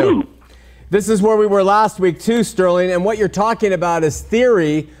week too. This is where we were last week too, Sterling. And what you're talking about is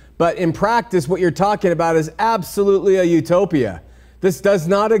theory, but in practice, what you're talking about is absolutely a utopia. This does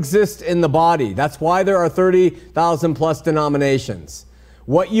not exist in the body. That's why there are 30,000 plus denominations.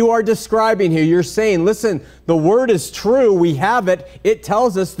 What you are describing here, you're saying, listen, the word is true. We have it. It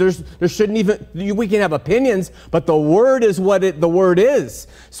tells us there shouldn't even, we can have opinions, but the word is what the word is.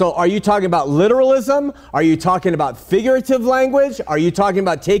 So are you talking about literalism? Are you talking about figurative language? Are you talking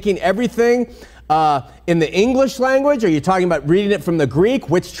about taking everything in the English language? Are you talking about reading it from the Greek?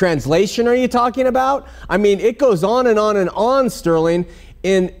 Which translation are you talking about? I mean, it goes on and on and on, Sterling,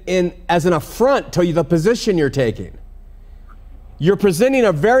 as an affront to the position you're taking. You're presenting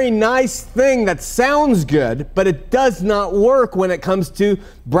a very nice thing that sounds good, but it does not work when it comes to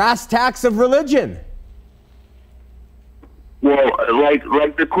brass tacks of religion. Well,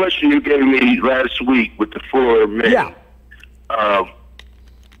 like the question you gave me last week with the 4 men. Yeah.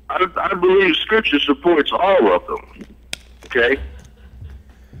 I believe Scripture supports all of them. Okay?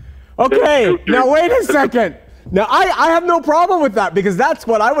 Okay, now wait a second. Now, I have no problem with that because that's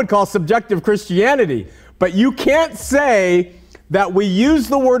what I would call subjective Christianity. But you can't say that we use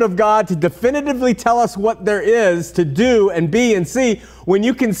the Word of God to definitively tell us what there is to do and be and see, when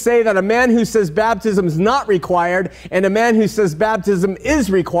you can say that a man who says baptism is not required and a man who says baptism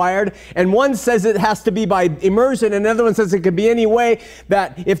is required, and one says it has to be by immersion and another one says it could be any way,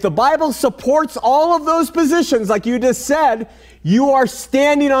 that if the Bible supports all of those positions, like you just said, you are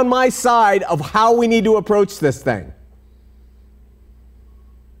standing on my side of how we need to approach this thing.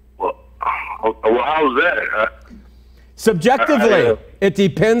 Well, how's that? Subjectively, it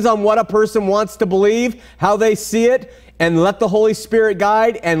depends on what a person wants to believe, how they see it, and let the Holy Spirit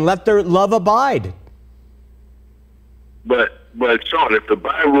guide and let their love abide. But Sean, if the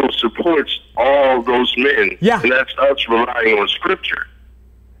Bible supports all those men, and that's us relying on Scripture.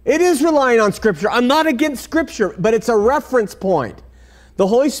 It is relying on Scripture. I'm not against Scripture, but it's a reference point. The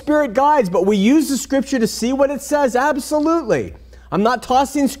Holy Spirit guides, but we use the Scripture to see what it says. Absolutely. I'm not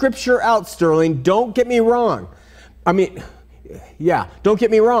tossing Scripture out, Sterling. Don't get me wrong. I mean, yeah, don't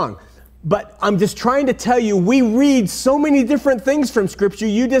get me wrong. But I'm just trying to tell you, we read so many different things from Scripture.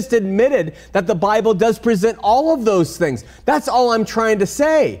 You just admitted that the Bible does present all of those things. That's all I'm trying to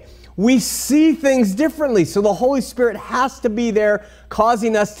say. We see things differently. So the Holy Spirit has to be there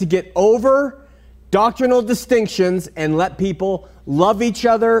causing us to get over doctrinal distinctions and let people love each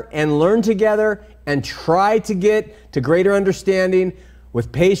other and learn together and try to get to greater understanding with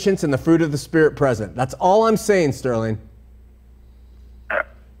patience and the fruit of the Spirit present. That's all I'm saying, Sterling.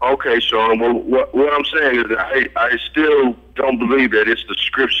 Okay, Sean. Well, what I'm saying is that I still don't believe that it's the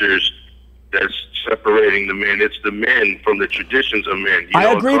Scriptures that's separating the men. It's the men from the traditions of men.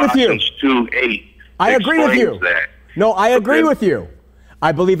 I agree with you. Colossians 2:8 I agree with you. That. No, I agree with you.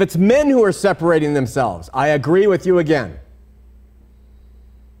 I believe it's men who are separating themselves. I agree with you again.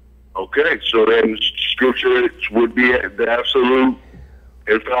 Okay, so then Scripture would be the absolute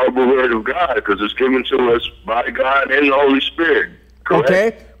infallible word of God because it's given to us by God and the Holy Spirit. Correct?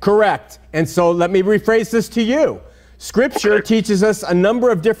 Okay, correct. And so let me rephrase this to you. Scripture teaches us a number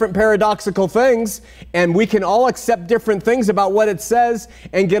of different paradoxical things, and we can all accept different things about what it says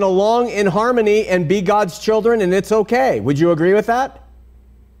and get along in harmony and be God's children, and it's okay. Would you agree with that?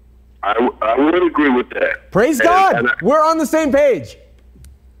 I would agree with that. Praise God. We're on the same page.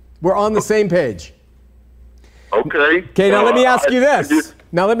 We're on the same page. Okay. Okay, now let me ask you this.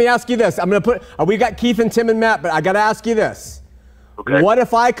 Now let me ask you this. I'm going to put, we got Keith and Tim and Matt, but I got to ask you this. Okay. What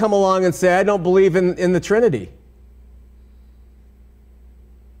if I come along and say I don't believe in the Trinity?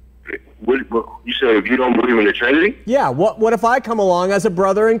 You say if you don't believe in the Trinity? Yeah, what if I come along as a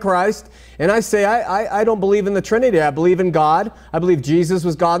brother in Christ and I say I don't believe in the Trinity. I believe in God. I believe Jesus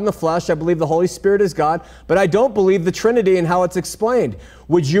was God in the flesh. I believe the Holy Spirit is God. But I don't believe the Trinity and how it's explained.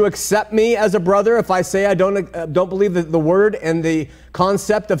 Would you accept me as a brother if I say I don't believe the word and the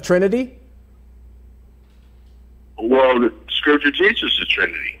concept of Trinity? Well, Scripture teaches the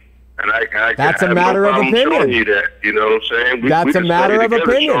Trinity. And I That's have a matter no of problem opinion. showing you that, you know what I'm saying? That's we a can matter study of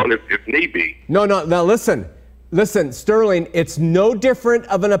together, opinion. Sean, if need be. No, listen, Sterling, it's no different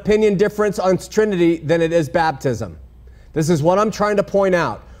of an opinion difference on Trinity than it is baptism. This is what I'm trying to point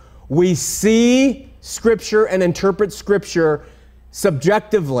out. We see Scripture and interpret Scripture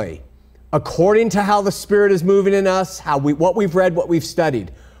subjectively, according to how the Spirit is moving in us, what we've read, what we've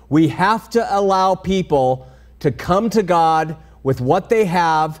studied. We have to allow people to come to God with what they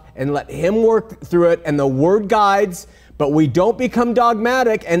have and let Him work through it, and the Word guides, but we don't become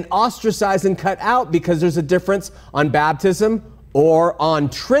dogmatic and ostracize and cut out because there's a difference on baptism or on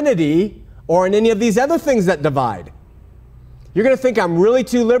Trinity or on any of these other things that divide. You're going to think I'm really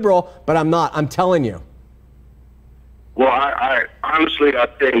too liberal, but I'm not. I'm telling you. Well, I honestly, I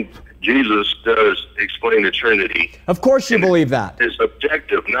think Jesus does explain the Trinity. Of course you believe that. It's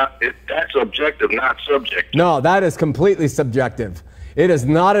objective, that's objective, not subjective. No, that is completely subjective. It is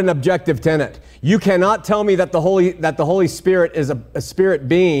not an objective tenet. You cannot tell me that the Holy Spirit is a spirit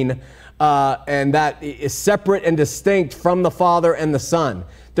being and that is separate and distinct from the Father and the Son.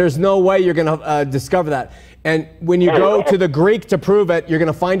 There's no way you're going to discover that. And when you go to the Greek to prove it, you're going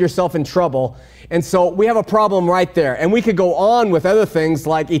to find yourself in trouble. And so we have a problem right there. And we could go on with other things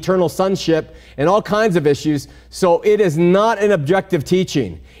like eternal sonship and all kinds of issues. So it is not an objective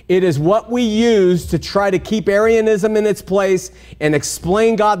teaching. It is what we use to try to keep Arianism in its place and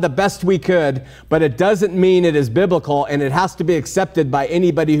explain God the best we could, but it doesn't mean it is biblical, and it has to be accepted by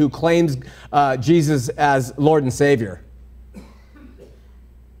anybody who claims Jesus as Lord and Savior.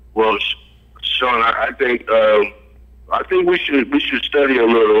 Well, Sean, I think we should study a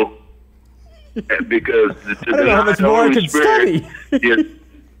little because I don't know how much more I can study. It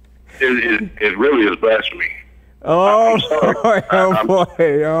really is blasphemy. Oh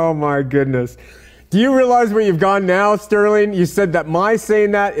boy, oh my goodness. Do you realize where you've gone now, Sterling? You said that my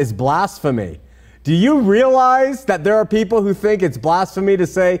saying that is blasphemy. Do you realize that there are people who think it's blasphemy to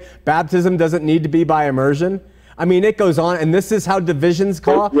say baptism doesn't need to be by immersion? I mean, it goes on, and this is how divisions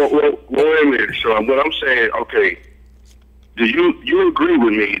cause. Well, wait a minute, Sean. What I'm saying, okay, do you agree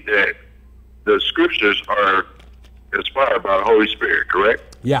with me that the Scriptures are inspired by the Holy Spirit,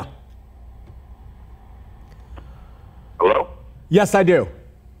 correct? Yeah. Hello? Yes, I do.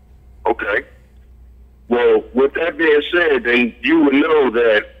 Okay. Well, with that being said, then you would know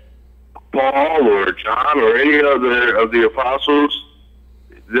that Paul or John or any other of the apostles,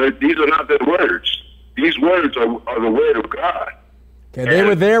 these are not their words. These words are the word of God. Okay, they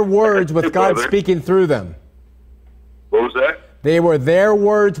were their words with God speaking through them. What was that? They were their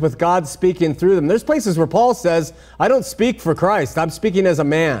words with God speaking through them. There's places where Paul says, I don't speak for Christ, I'm speaking as a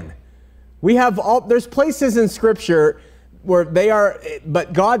man. There's places in Scripture where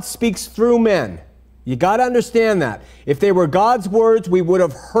but God speaks through men. You got to understand that. If they were God's words, we would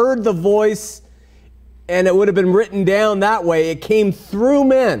have heard the voice and it would have been written down that way. It came through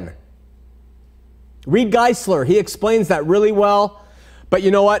men. Read Geisler. He explains that really well. But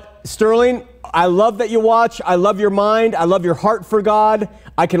you know what, Sterling, I love that you watch. I love your mind. I love your heart for God.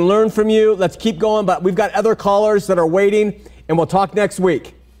 I can learn from you. Let's keep going. But we've got other callers that are waiting, and we'll talk next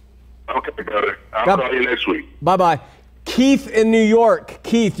week. Okay, brother. I'll call you next week. Bye-bye. Keith in New York.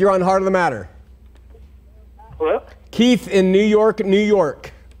 Keith, you're on Heart of the Matter. Hello? Keith in New York, New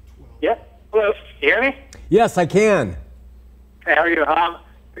York. Yeah. Hello. Can you hear me? Yes, I can. Hey, how are you?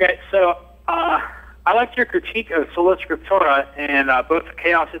 Okay, so I liked your critique of Sola Scriptura and both the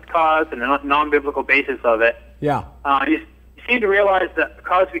chaos it's caused and the non-biblical basis of it. Yeah. You seem to realize that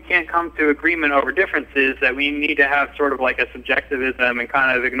because we can't come to agreement over differences, that we need to have sort of like a subjectivism and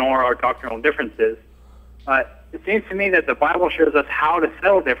kind of ignore our doctrinal differences. It seems to me that the Bible shows us how to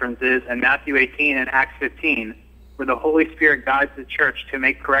settle differences in Matthew 18 and Acts 15, where the Holy Spirit guides the church to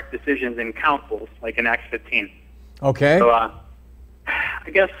make correct decisions in councils, like in Acts 15. Okay. So I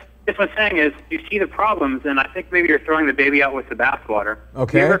guess what I'm saying is you see the problems, and I think maybe you're throwing the baby out with the bathwater.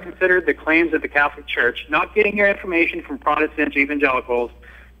 Okay. Have you ever considered the claims of the Catholic Church, not getting your information from Protestant evangelicals,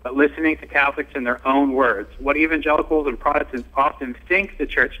 but listening to Catholics in their own words? What evangelicals and Protestants often think the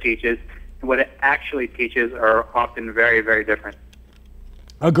Church teaches and what it actually teaches are often very, very different.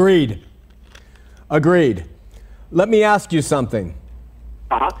 Agreed. Let me ask you something.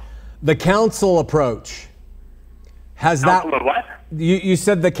 The council approach. Has Council of what? You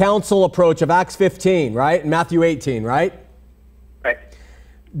said the council approach of Acts 15, right? Matthew 18, right? Right.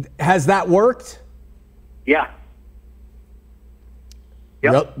 Has that worked? Yeah.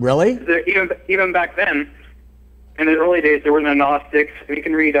 Yep. Really? Even back then, in the early days, there were no Gnostics. You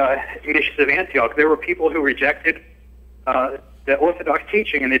can read Ignatius of Antioch. There were people who rejected the Orthodox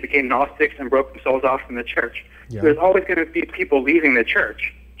teaching and they became Gnostics and broke themselves off from the church. Yeah. There's always going to be people leaving the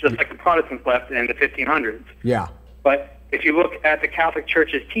church, just like the Protestants left in the 1500s. Yeah. But if you look at the Catholic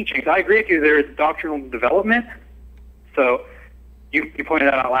Church's teachings, I agree with you, there is doctrinal development. So you pointed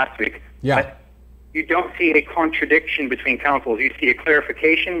that out last week. Yeah. But you don't see a contradiction between councils. You see a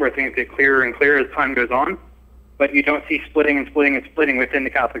clarification where things get clearer and clearer as time goes on. But you don't see splitting and splitting and splitting within the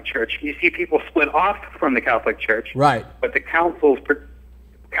Catholic Church. You see people split off from the Catholic Church. Right. But the councils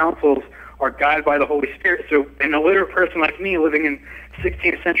are guided by the Holy Spirit. So an illiterate person like me living in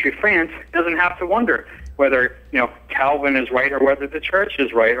 16th century France doesn't have to wonder whether, Calvin is right or whether the church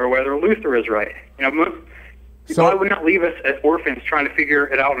is right or whether Luther is right. God would not leave us as orphans trying to figure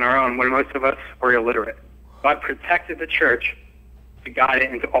it out on our own when most of us are illiterate. God protected the church to guide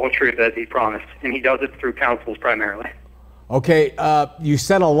it into all truth as he promised, and he does it through councils primarily. Okay, you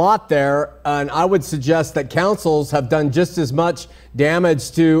said a lot there, and I would suggest that councils have done just as much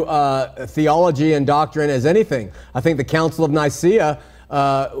damage to theology and doctrine as anything. I think the Council of Nicaea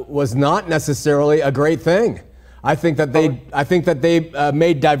was not necessarily a great thing. I think that they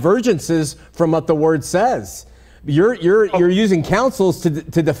made divergences from what the Word says. You're using councils to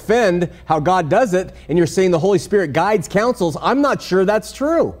defend how God does it, and you're saying the Holy Spirit guides councils. I'm not sure that's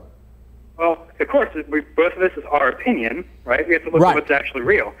true. Well, of course, both of this is our opinion, right? We have to look at what's actually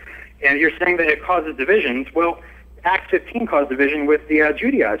real. And you're saying that it causes divisions. Well, Acts 15 caused division with the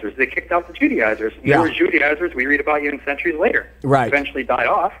Judaizers. They kicked out the Judaizers. And there were Judaizers we read about even centuries later. Right. Eventually died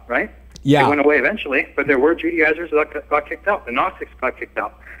off, right? Yeah. They went away eventually, but there were Judaizers that got kicked out. The Gnostics got kicked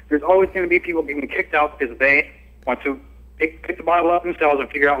out. There's always going to be people getting kicked out because they want to pick the Bible up themselves and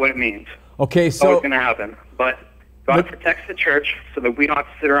figure out what it means. Okay, It's so always going to happen. But God protects the church so that we don't have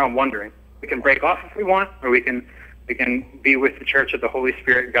to sit around wondering. We can break off if we want, or we can be with the church that the Holy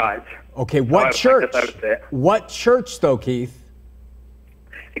Spirit guides. Okay, what church? I would say it. What church, though, Keith?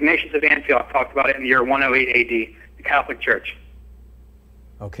 Ignatius of Antioch talked about it in the year 108 A.D., the Catholic Church.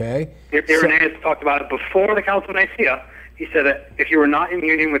 Okay. Irenaeus talked about it before the Council of Nicaea. He said that if you were not in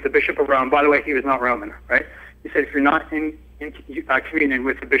union with the Bishop of Rome, by the way, he was not Roman, right? He said if you're not in communion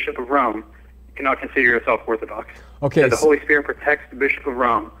with the Bishop of Rome, you cannot consider yourself Orthodox. Okay. The Holy Spirit protects the Bishop of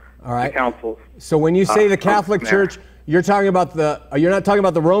Rome. All right. The councils. So when you say the Catholic Church, you're talking about you're not talking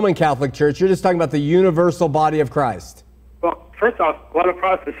about the Roman Catholic Church. You're just talking about the universal body of Christ. Well, first off, a lot of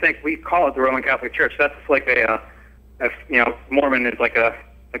Protestants think we call it the Roman Catholic Church. That's like Mormon is like a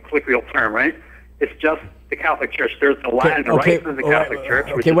colloquial term, right? It's just the Catholic Church. There's the Latin rite of the Catholic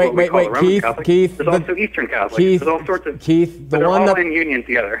Church, which is what we call the Roman Catholic. Keith. There's also Eastern Catholic. There's all sorts of. Keith, they're all in union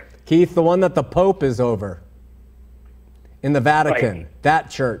together. Keith, the one that the Pope is over in the Vatican, right. That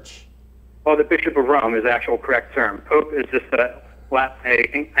church. Well, the Bishop of Rome is the actual correct term. Pope is just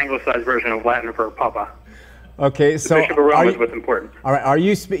an anglicized version of Latin for Papa. Okay, so the Bishop of Rome is what's important. All right, are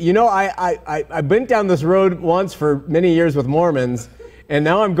you? I went down this road once for many years with Mormons, and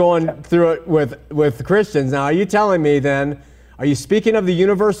now I'm going through it with Christians. Now, are you telling me then? Are you speaking of the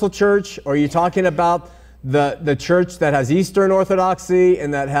universal church, or are you talking about the church that has Eastern Orthodoxy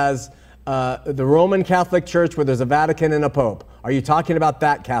and that has the Roman Catholic Church, where there's a Vatican and a Pope? Are you talking about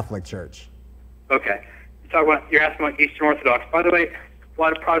that Catholic Church? Okay. You're asking about Eastern Orthodox. By the way, a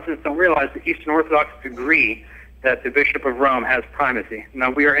lot of Protestants don't realize that Eastern Orthodox agree that the Bishop of Rome has primacy.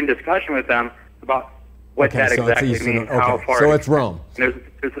 Now, we are in discussion with them about what that exactly means, how far. So it's Rome.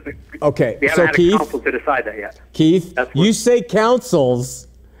 Okay, we haven't had a council to decide that yet. Keith, you say councils.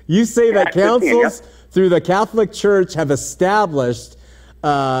 You say that councils through the Catholic Church have established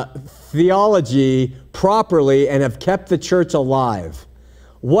theology properly and have kept the church alive.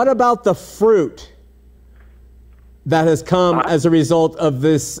 What about the fruit that has come as a result of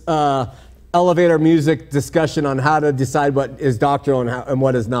this elevator music discussion on how to decide what is doctrinal and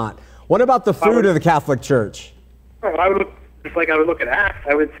what is not? What about the fruit of the Catholic Church? Well, I would look at Acts.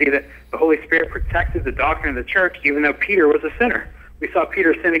 I would see that the Holy Spirit protected the doctrine of the church, even though Peter was a sinner. We saw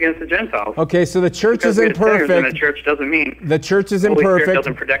Peter sin against the Gentiles. Okay, so the church is imperfect. The church doesn't mean the church is imperfect. The Holy Spirit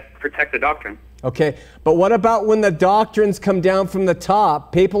doesn't protect the doctrine. Okay, but what about when the doctrines come down from the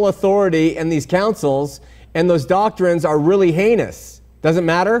top, papal authority and these councils, and those doctrines are really heinous? Doesn't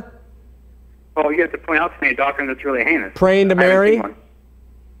matter? Well, you have to point out to me a doctrine that's really heinous. Praying to Mary?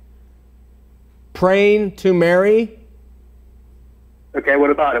 Praying to Mary? Okay, what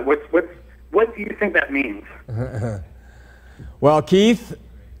about it? What do you think that means? Well, Keith,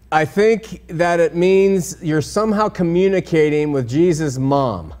 I think that it means you're somehow communicating with Jesus'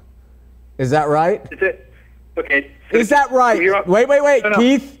 mom. Is that right? Is it? Okay. So is that right? Wait, no.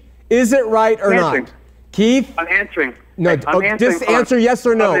 Keith, is it right or not? Keith? I'm answering. No, just answer yes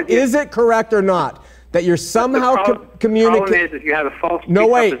or no. Is it correct or not that you're somehow the problem communicating. is that you have a false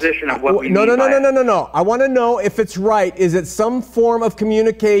Wait. presupposition of what we No. mean by it. No. I want to know if it's right. Is it some form of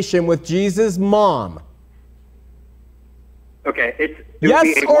communication with Jesus' mom? Okay, it Yes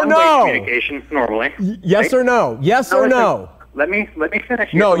would be a or one-way no? communication normally. Yes or no? Yes or listen, no? Let me finish.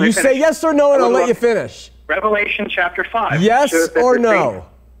 Here. No, Let me you finish. say yes or no, and I'll let you finish. Revelation chapter 5. Yes shows that or the no? things-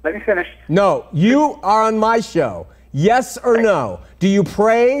 Let me finish. No, you are on my show. Yes or no? Do you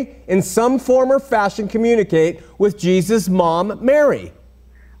pray in some form or fashion, communicate with Jesus' mom, Mary?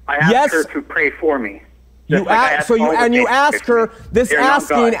 I asked Yes. her to pray for me. You Just like I ask, so you all the and you saints ask to pray her for me. this They're not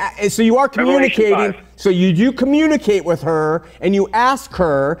asking. God. So you are Revelation communicating. 5. So you do communicate with her, and you ask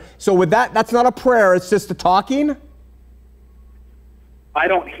her. So with that, that's not a prayer. It's just a talking. I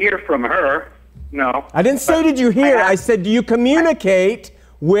don't hear from her. No. I didn't say did you hear. I asked- said do you communicate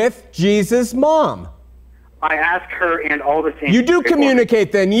with Jesus' mom? I ask her and all the saints. You to do pray for me.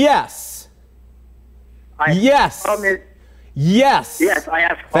 communicate then. Yes. Yes. Yes. Yes, I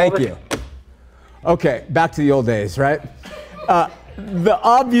ask all Thank the you. Okay, back to the old days, right? The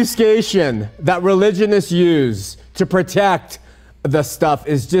obfuscation that religionists use to protect the stuff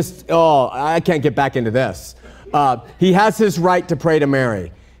is just, I can't get back into this. He has his right to pray to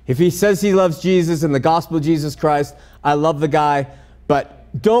Mary. If he says he loves Jesus and the gospel of Jesus Christ, I love the guy, but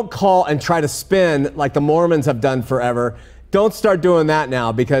don't call and try to spin like the Mormons have done forever. Don't start doing that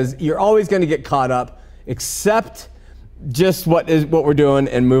now because you're always going to get caught up. Accept just what we're doing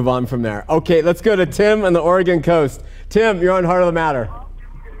and move on from there. Okay, let's go to Tim on the Oregon coast. Tim, you're on Heart of the Matter.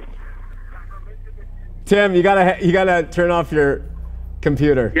 Tim, you gotta turn off your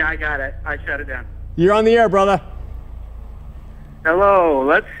computer. Yeah, I got it. I shut it down. You're on the air, brother. Hello.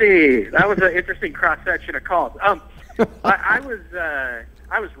 Let's see. That was an interesting cross section of calls. I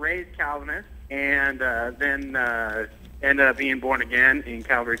was raised Calvinist and then ended up being born again in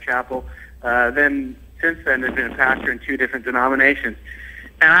Calvary Chapel. Then since then, I've been a pastor in 2 different denominations,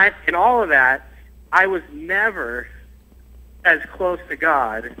 and in all of that, I was never as close to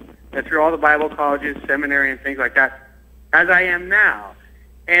God and through all the Bible colleges, seminary, and things like that as I am now.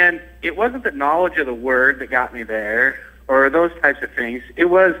 And it wasn't the knowledge of the Word that got me there or those types of things. It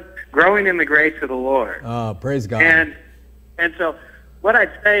was growing in the grace of the Lord. Oh, praise God. And so what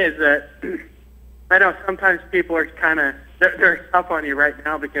I'd say is that I know sometimes people are kind of, they're tough on you right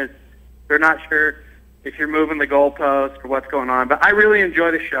now because they're not sure if you're moving the goalposts or what's going on. But I really enjoy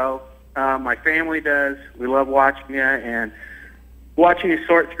the show. My family does. We love watching you and watching you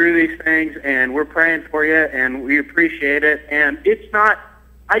sort through these things, and we're praying for you, and we appreciate it. And it's not,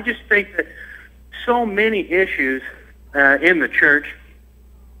 I just think that so many issues in the church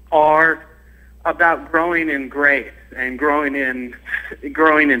are about growing in grace and growing in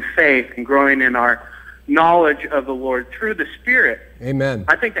faith and growing in our knowledge of the Lord through the Spirit. Amen.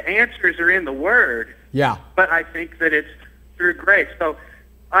 I think the answers are in the Word. Yeah. But I think that it's through grace. So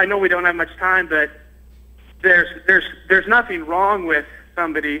I know we don't have much time, but there's nothing wrong with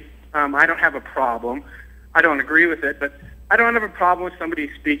somebody. I don't have a problem. I don't agree with it, but I don't have a problem with somebody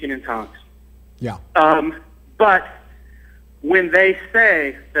speaking in tongues. Yeah. But when they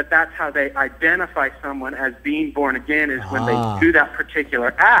say that that's how they identify someone as being born again is when they do that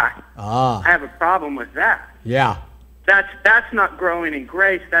particular act, I have a problem with that. Yeah. That's not growing in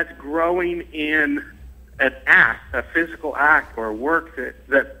grace. That's growing in an act, a physical act or a work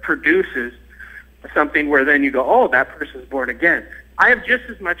that produces something where then you go, oh, that person's born again. I have just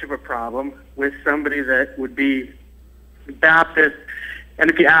as much of a problem with somebody that would be Baptist,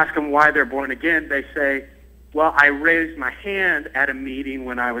 and if you ask them why they're born again, they say, well, I raised my hand at a meeting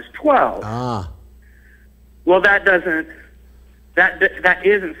when I was 12. Well, that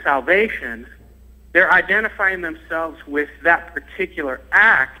isn't salvation. They're identifying themselves with that particular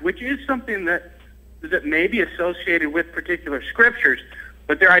act, which is something that may be associated with particular scriptures,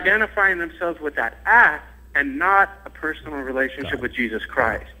 but they're identifying themselves with that act and not a personal relationship with Jesus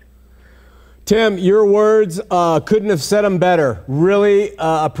Christ. Tim, your words couldn't have said them better. Really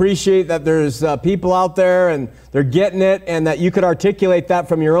appreciate that there's people out there and they're getting it, and that you could articulate that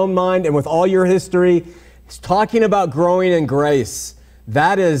from your own mind and with all your history. It's talking about growing in grace.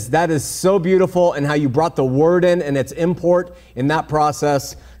 That is so beautiful, and how you brought the word in and its import in that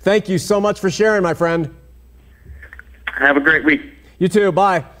process. Thank you so much for sharing, my friend. Have a great week. You too.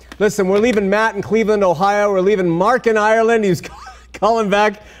 Bye. Listen, we're leaving Matt in Cleveland, Ohio. We're leaving Mark in Ireland. He's calling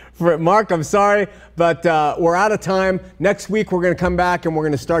back. Mark, I'm sorry, but we're out of time. Next week, we're going to come back and we're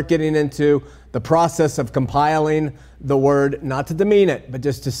going to start getting into the process of compiling the word, not to demean it, but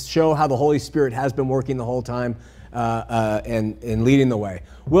just to show how the Holy Spirit has been working the whole time and leading the way.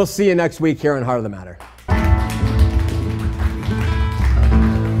 We'll see you next week here on Heart of the Matter.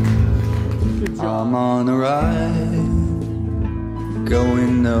 Good I'm on a ride,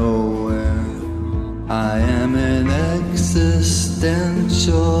 going nowhere. I am an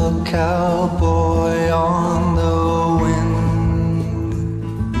existential cowboy on the wind,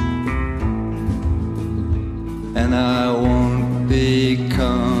 and I won't be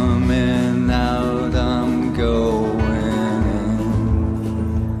coming out, I'm going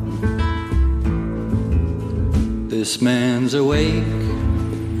in. This man's awake,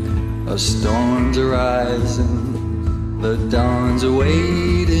 a storm's arising. The dawn's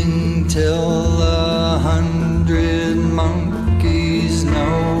awaiting till 100 monkeys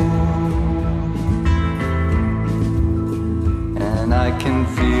know, and I can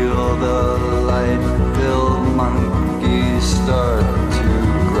feel the light-filled monkeys start